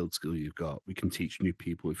what kind of build skill you've got, we can teach new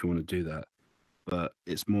people if you want to do that. But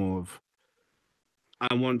it's more of,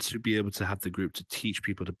 I want to be able to have the group to teach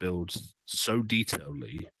people to build so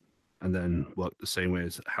detailedly and then work the same way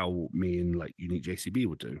as how me and like Unique JCB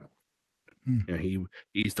would do. You know,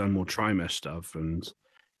 he's done more tri-mesh stuff, and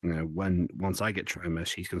you know, once I get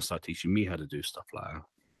tri-mesh, he's going to start teaching me how to do stuff like that.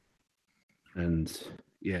 And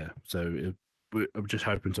yeah, so I'm just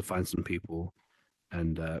hoping to find some people,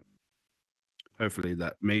 and hopefully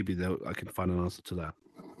that maybe I can find an answer to that.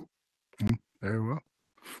 Very well.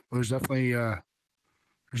 Well, there's definitely a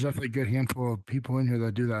good handful of people in here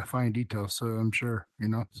that do that fine detail. So I'm sure, you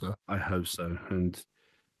know. So I hope so, and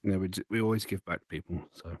you know, we always give back to people,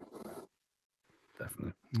 so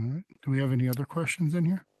definitely. all right. Do we have any other questions in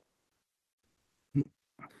here?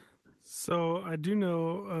 So I do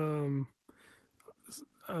know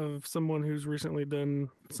of someone who's recently done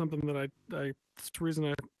something that the reason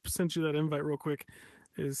I sent you that invite real quick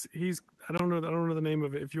is I don't know the name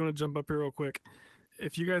of it. If you want to jump up here real quick,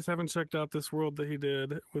 if you guys haven't checked out this world that he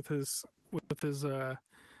did with his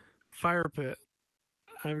fire pit,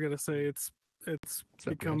 I've got to say it's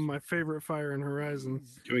become my favorite fire in Horizon.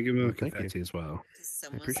 Can we give him a confetti as well?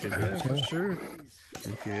 I appreciate Yeah, that. for sure.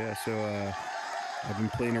 Thank you. Yeah, so I've been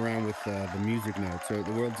playing around with the music notes. So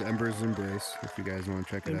the world's Ember's Embrace, if you guys want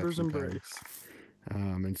to check it Ember's out sometime. Embrace.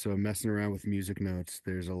 And so messing around with music notes,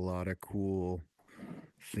 there's a lot of cool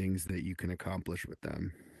things that you can accomplish with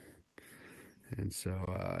them. and so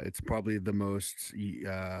it's probably the most.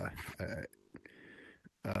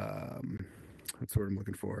 That's what I'm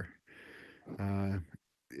looking for.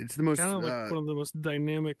 It's the most Kind of like one of the most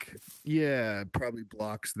dynamic. yeah, probably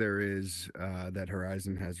blocks there is that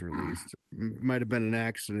Horizon has released. Might have been an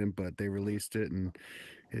accident, but they released it and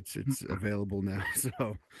it's available now.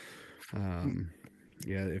 So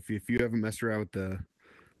yeah, if you haven't messed around with the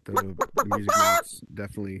music notes,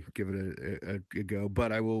 definitely give it a go.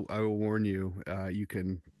 But I will warn you, you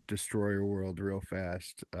can destroy your world real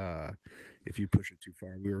fast if you push it too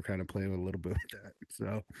far. We were kind of playing a little bit with that.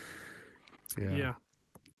 So Yeah.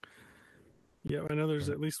 Yeah, I know there's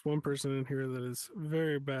at least one person in here that is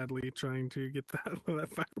very badly trying to get that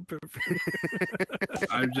fire pit.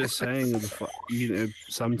 I'm just saying,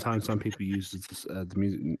 sometimes some people use the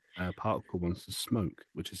music particle ones to smoke,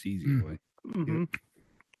 which is easier way. Mm-hmm.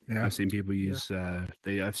 Yeah. I've seen people use.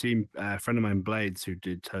 I've seen a friend of mine, Blades, who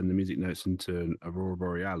did turn the music notes into an Aurora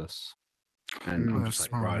Borealis, and I'm just like,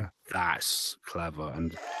 smart, right, yeah. that's clever.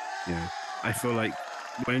 And I feel like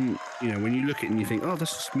when you look at it and you think, oh,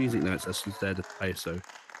 that's just music notes, that's just there to play. So,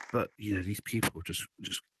 but these people just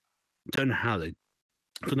don't know how they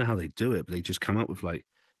do it, but they just come up with like,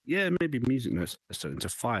 yeah, maybe music notes. Let's turn into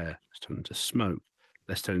fire. Let's turn into smoke.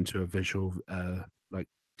 Let's turn into a visual, like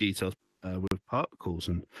details with particles.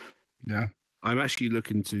 And Yeah. I'm actually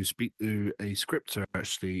looking to speak to a scripter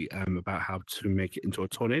actually about how to make it into a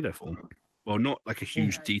tornado form. Well, not like a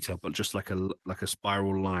huge detail, but just like a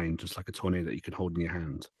spiral line, just like a tornado that you can hold in your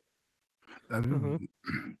hand. Mm-hmm.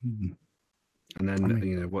 And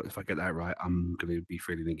then, what if I get that right? I'm going to be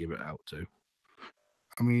freely to give it out to.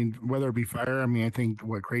 I mean, whether it be fire, I mean, I think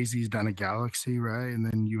what Crazy's done a Galaxy, right? And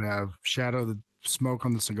then you have Shadow, the smoke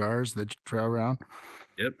on the cigars that trail around.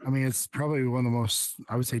 Yep. I mean, it's probably one of the most,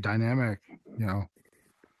 I would say, dynamic,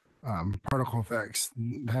 particle effects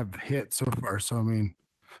have hit so far. So, I mean,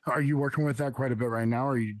 are you working with that quite a bit right now?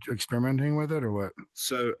 Are you experimenting with it or what?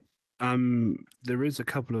 So, there is a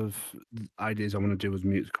couple of ideas I want to do with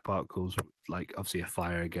musical particles, like obviously a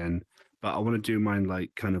fire again, but I want to do mine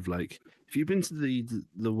like kind of like, if you've been to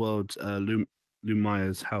the world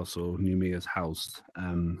Lumia's house or Numia's house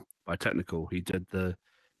by Technical, he did the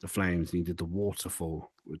flames and he did the waterfall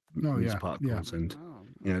with particles, and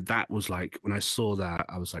that was like, when I saw that,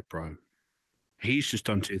 I was like, bro, he's just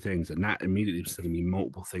done two things, and that immediately was telling me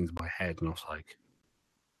multiple things in my head, and I was like,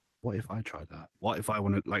 what if I tried that? What if I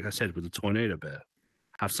want to, like I said, with the tornado bit,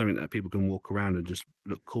 have something that people can walk around and just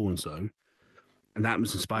look cool and so. And that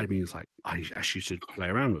was inspired me. It's like, I actually should play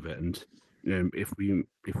around with it. And if we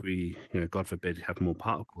God forbid, have more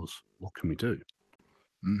particles, what can we do?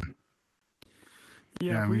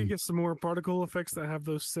 Yeah, if we could get some more particle effects that have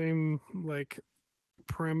those same like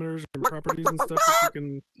parameters and properties and stuff that you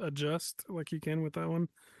can adjust, like you can with that one.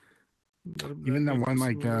 Even that one,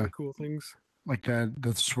 like really cool things. Like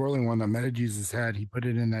the swirling one that MetaJesus had, he put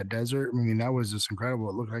it in that desert. I mean, that was just incredible.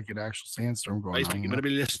 It looked like an actual sandstorm going on. You better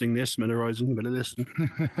be listening this, Horizon. You better listen.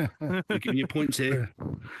 You're giving you points here.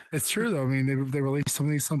 It's true, though. I mean, they release some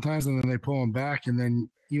of these sometimes, and then they pull them back. And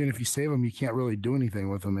then even if you save them, you can't really do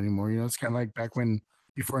anything with them anymore. It's kind of like back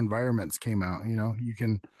before environments came out. You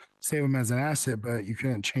can save them as an asset, but you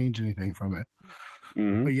couldn't change anything from it.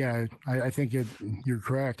 Mm-hmm. But yeah, I think you're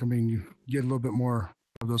correct. I mean, you get a little bit more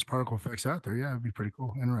of those particle effects out there. Yeah, it'd be pretty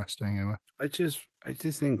cool, interesting. Anyway. I just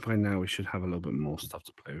think by now we should have a little bit more stuff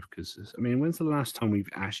to play with, because I mean, when's the last time we've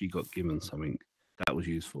actually got given something that was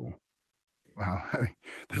useful? Wow,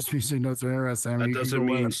 those music notes are interesting. I mean, that doesn't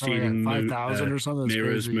mean stealing 5,000 or something.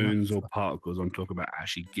 Mirrors, moons, or particles. I'm talking about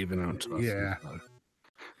actually giving out to us. Yeah,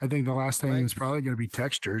 I think the last thing is probably going to be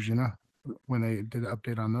textures. When they did an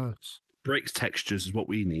update on those. Breaks textures is what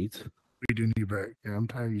we need. We do need break. Yeah, I'm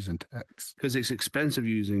tired of using text because it's expensive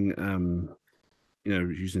using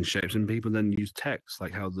using shapes, and people then use text,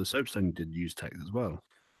 like how the soapstone did use text as well.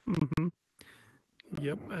 Mm-hmm.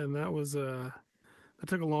 Yep, and that was that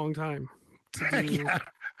took a long time to do. Yeah.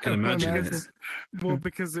 Can imagine it. Well,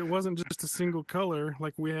 because it wasn't just a single color.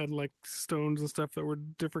 Like we had like stones and stuff that were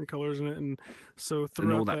different colors in it, and so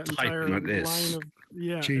throughout that entire like this. line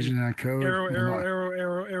of changing that code. Arrow.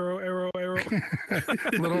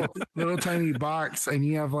 little tiny box, and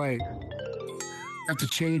you have to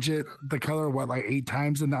change it the color 8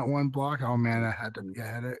 times in that one block. Oh man, I had to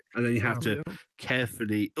get it. And then you have to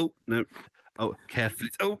carefully. Oh no. Oh, carefully.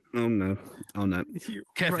 Oh no.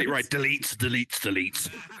 Carefully. Right. Deletes.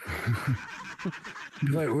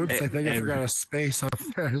 You're like, oops, I think I forgot a space up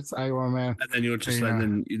there. It's like, oh man. And then you're just like,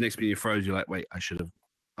 then next minute you froze. You're like, wait, I should have.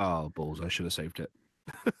 Oh balls! I should have saved it.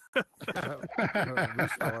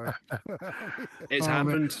 Restore. It's Oh, man.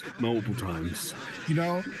 happened multiple times. You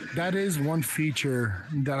know, that is one feature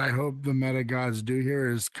that I hope the meta gods do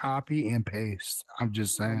here is copy and paste. I'm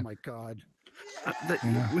just Oh saying. my god.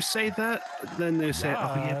 Yeah. We say that, then they say,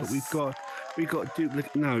 "Oh yeah, but Yes. we've got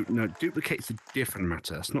duplicate." No, duplicate's a different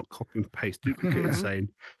matter. It's not copy and paste. Duplicate is saying,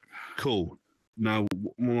 "Cool, now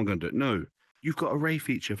what am I going to do?" No, you've got array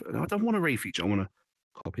feature. I don't want array feature. I want to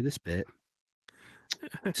copy this bit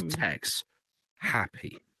to text.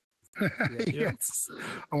 Happy. Yes.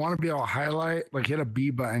 I want to be able to highlight, like hit a B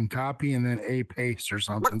button, copy, and then A paste or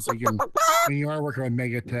something. So you can, when you are working with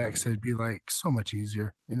mega text, it'd be like so much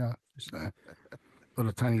easier, you know, just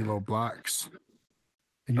little tiny little blocks.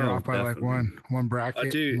 And you're Oh, off by like definitely. one bracket. I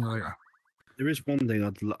do. And you're like, There is one thing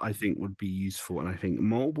I think would be useful, and I think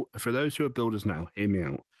mobile for those who are builders now. Hear me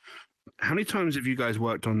out. How many times have you guys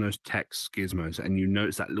worked on those text gizmos and you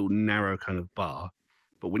notice that little narrow kind of bar,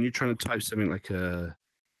 but when you're trying to type something like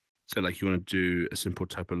like you want to do a simple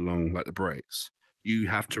type along like the breaks, you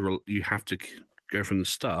have to go from the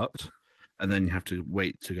start, and then you have to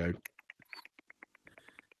wait to go.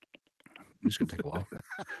 It's gonna take a while,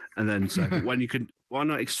 and then so when you could, why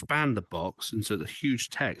not expand the box into the huge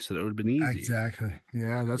text so that it would have been easy. exactly.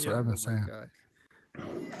 Yeah, that's what I've been Oh my saying. god.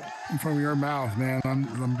 From your mouth, man.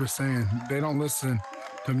 I'm just saying they don't listen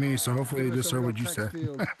to me, so hopefully they Give us just some heard real what you text said.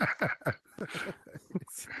 field.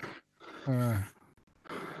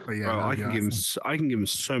 But yeah, Bro, that'd I be can give him awesome. I can give him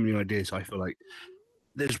so many ideas. I feel like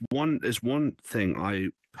there's one thing I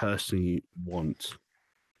personally want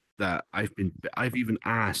that I've even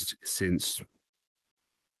asked since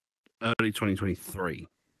early 2023,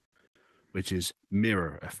 which is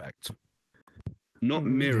mirror effect. Not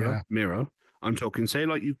Mhm. mirror. I'm talking, say,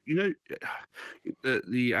 like you know,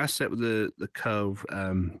 the asset with the curve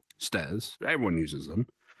stairs. Everyone uses them.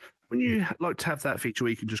 When you like to have that feature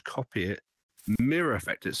where you can just copy it, mirror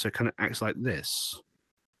effect it, so it kind of acts like this.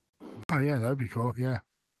 Oh yeah, that'd be cool. Yeah.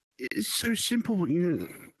 It's so simple,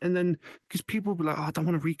 and then because people be like, "Oh, I don't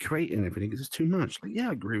want to recreate and everything because it's too much." Like, yeah,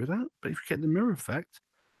 I agree with that. But if you get the mirror effect,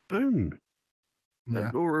 boom,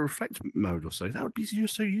 Yeah. or a reflect mode or so, that would be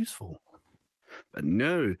so useful. But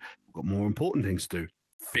no, we've got more important things to do: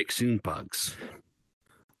 fixing bugs.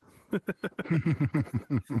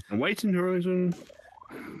 I'm waiting, Horizon.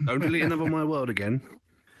 Don't delete another My World again.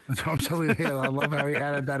 I'm telling you, I love how he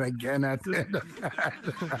added that again at the end of that.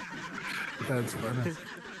 That's funny.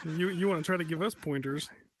 You want to try to give us pointers?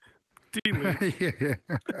 Delete. Yeah.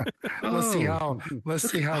 Let's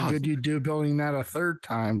see how good you do building that a third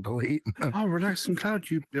time. Delete. Oh, RelaxinCloud,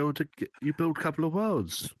 you build a couple of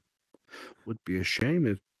worlds. Would be a shame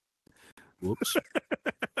if. Whoops.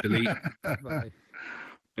 Delete. Bye.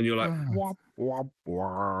 And you're like, wop, wop,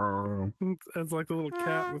 wop. It's like the little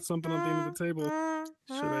cat with something at the end of the table.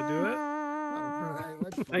 Should I do it? All right,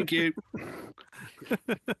 let's Thank you.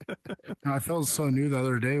 I felt so new the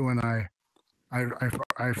other day when I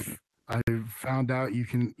found out you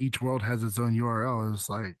can, each world has its own URL. It was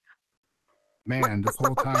like, man, this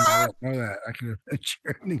whole time I didn't know that I could have been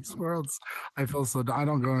sharing these worlds. I feel so. I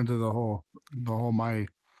don't go into the whole my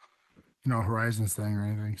Horizons thing or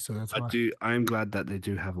anything. So that's why. I am glad that they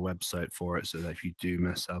do have a website for it, so that if you do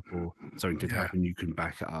mess up or something did happen, you can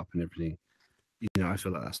back it up and everything. I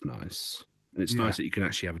feel like that's nice, and it's nice that you can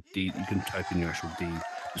actually have a deed. You can type in your actual deed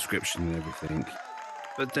description and everything.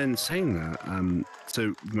 But then saying that,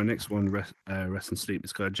 so my next one, rest and sleep,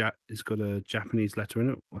 it's got a Japanese letter in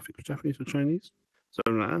it. I think it's Japanese or Chinese,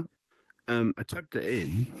 something like that. I typed it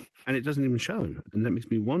in, and it doesn't even show, and that makes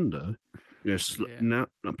me wonder. Now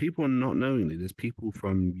people are not knowingly. There's people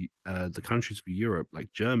from the countries of Europe,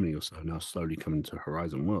 like Germany or so, now slowly coming to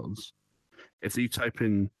Horizon Worlds. If you type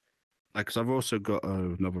in, like, because I've also got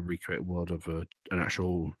another recreated world of an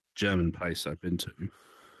actual German place I've been to,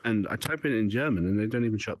 and I type it in German, and they don't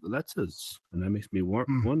even show up the letters, and that makes me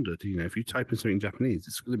wonder. If you type in something in Japanese,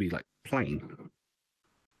 it's going to be like plain.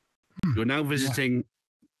 You're now visiting.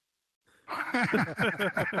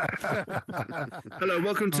 Hello,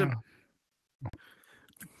 welcome to.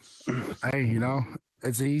 Hey,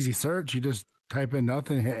 it's an easy search. You just type in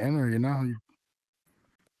nothing, hit enter. You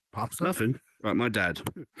pops up. Nothing. Right, my dad.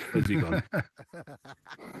 Where's he gone?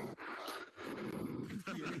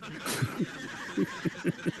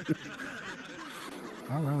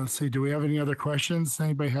 All right, let's see. Do we have any other questions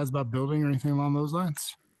anybody has about building or anything along those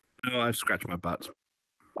lines? No, I've scratched my butt.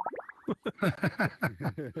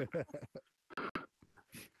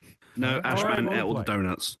 No, Ashman ate all the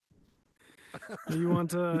donuts. You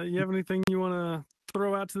have anything you want to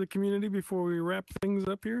throw out to the community before we wrap things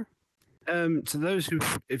up here? To those who,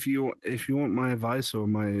 if you want my advice or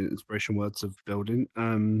my inspiration words of building,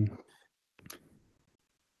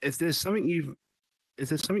 if there's something you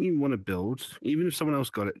want to build, even if someone else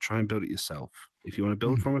got it, try and build it yourself. If you want to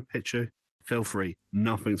build from a picture, feel free.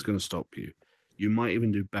 Nothing's going to stop you. You might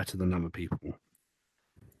even do better than other people.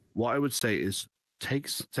 What I would say is take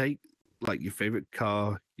like your favorite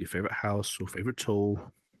car, your favorite house, or favorite tool.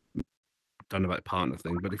 Don't know about partner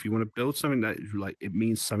thing, but if you want to build something that like it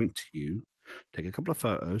means something to you, take a couple of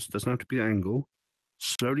photos. Doesn't have to be an angle.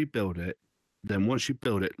 Slowly build it. Then once you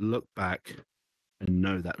build it, look back and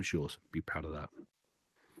know that was yours. Be proud of that.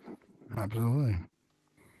 Absolutely.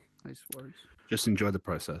 Nice words. Just enjoy the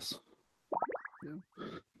process. Yeah.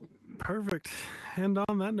 Perfect. And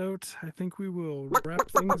on that note, I think we will wrap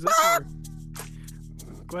things up here.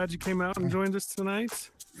 Glad you came out and joined us tonight.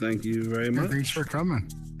 Thank you very much. Thanks for coming.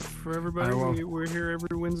 For everybody, we're here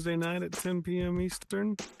every Wednesday night at 10 p.m.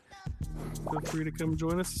 Eastern. Feel free to come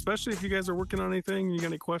join us, especially if you guys are working on anything, you got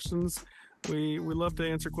any questions. We love to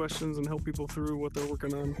answer questions and help people through what they're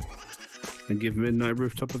working on. And give Midnight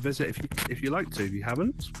Rooftop a visit if you like to. If you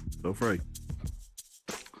haven't, feel free.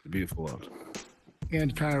 It's a beautiful world.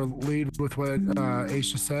 And kind of lead with what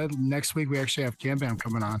Ace just said. Next week we actually have Cam Bam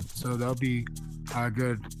coming on, so that'll be a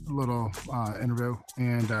good little interview.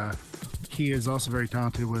 And he is also very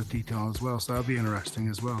talented with detail as well, so that'll be interesting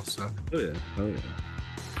as well. So. Oh yeah.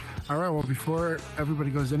 All right. Well, before everybody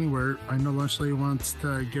goes anywhere, I know Lunch Lady wants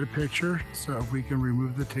to get a picture, so if we can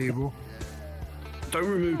remove the table. Don't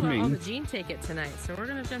remove We'll let me. Alma Jean take it tonight, so we're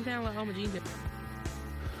gonna jump down and let Alma Jean do it.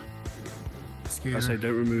 Skater. I say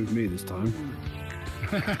don't remove me this time.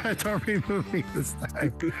 Don't remove me this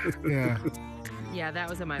time. Yeah. Yeah, that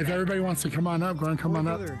was in my If bag. everybody wants to come on up, go ahead and come on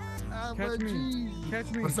up. Catch me.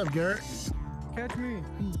 Catch me. What's up, Garrett? Catch me.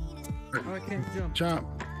 Oh, I can't jump. Jump.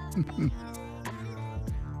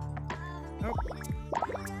 Nope.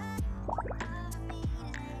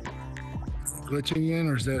 Glitching in,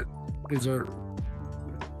 or is it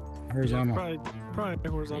horizontal? Probably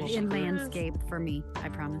horizontal. In landscape for me, I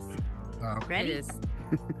promise. It Ready? is.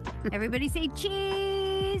 Everybody say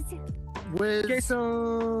cheese. With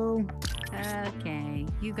Queso. Okay,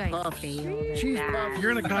 you guys Puffs. failed at Cheese that. puffs.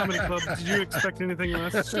 You're in a comedy club. Did you expect anything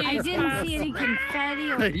less? I didn't see any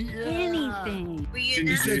confetti or Yeah. anything.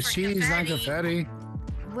 You said cheese, not confetti.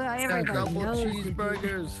 Well, everybody Double knows.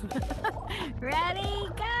 cheeseburgers. Ready?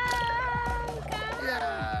 Go!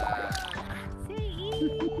 Yeah.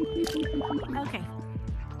 Okay,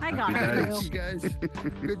 I got Happy it. days. Thank you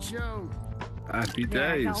guys. Good show. Happy Yeah,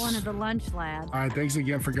 I days. got one of the lunch lads. All right, thanks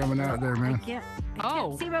again for coming out there, I man. can't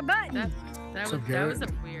Oh. see my button. That What's was up, that was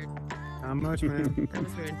Garrett? a weird. How much, man? That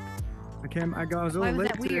was weird. I was a Why little was late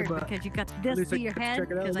that today, weird? but Because you got at this least to I your get to head?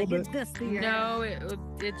 check it out a Because I little get bit. this to your head. No,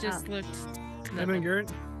 it just looked. Hey, nothing. man,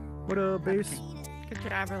 Garrett. What up, base? Okay. Good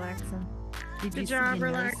job, relaxing. Did you Good see job,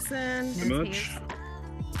 your nose? relaxing. Nose Much. hairs?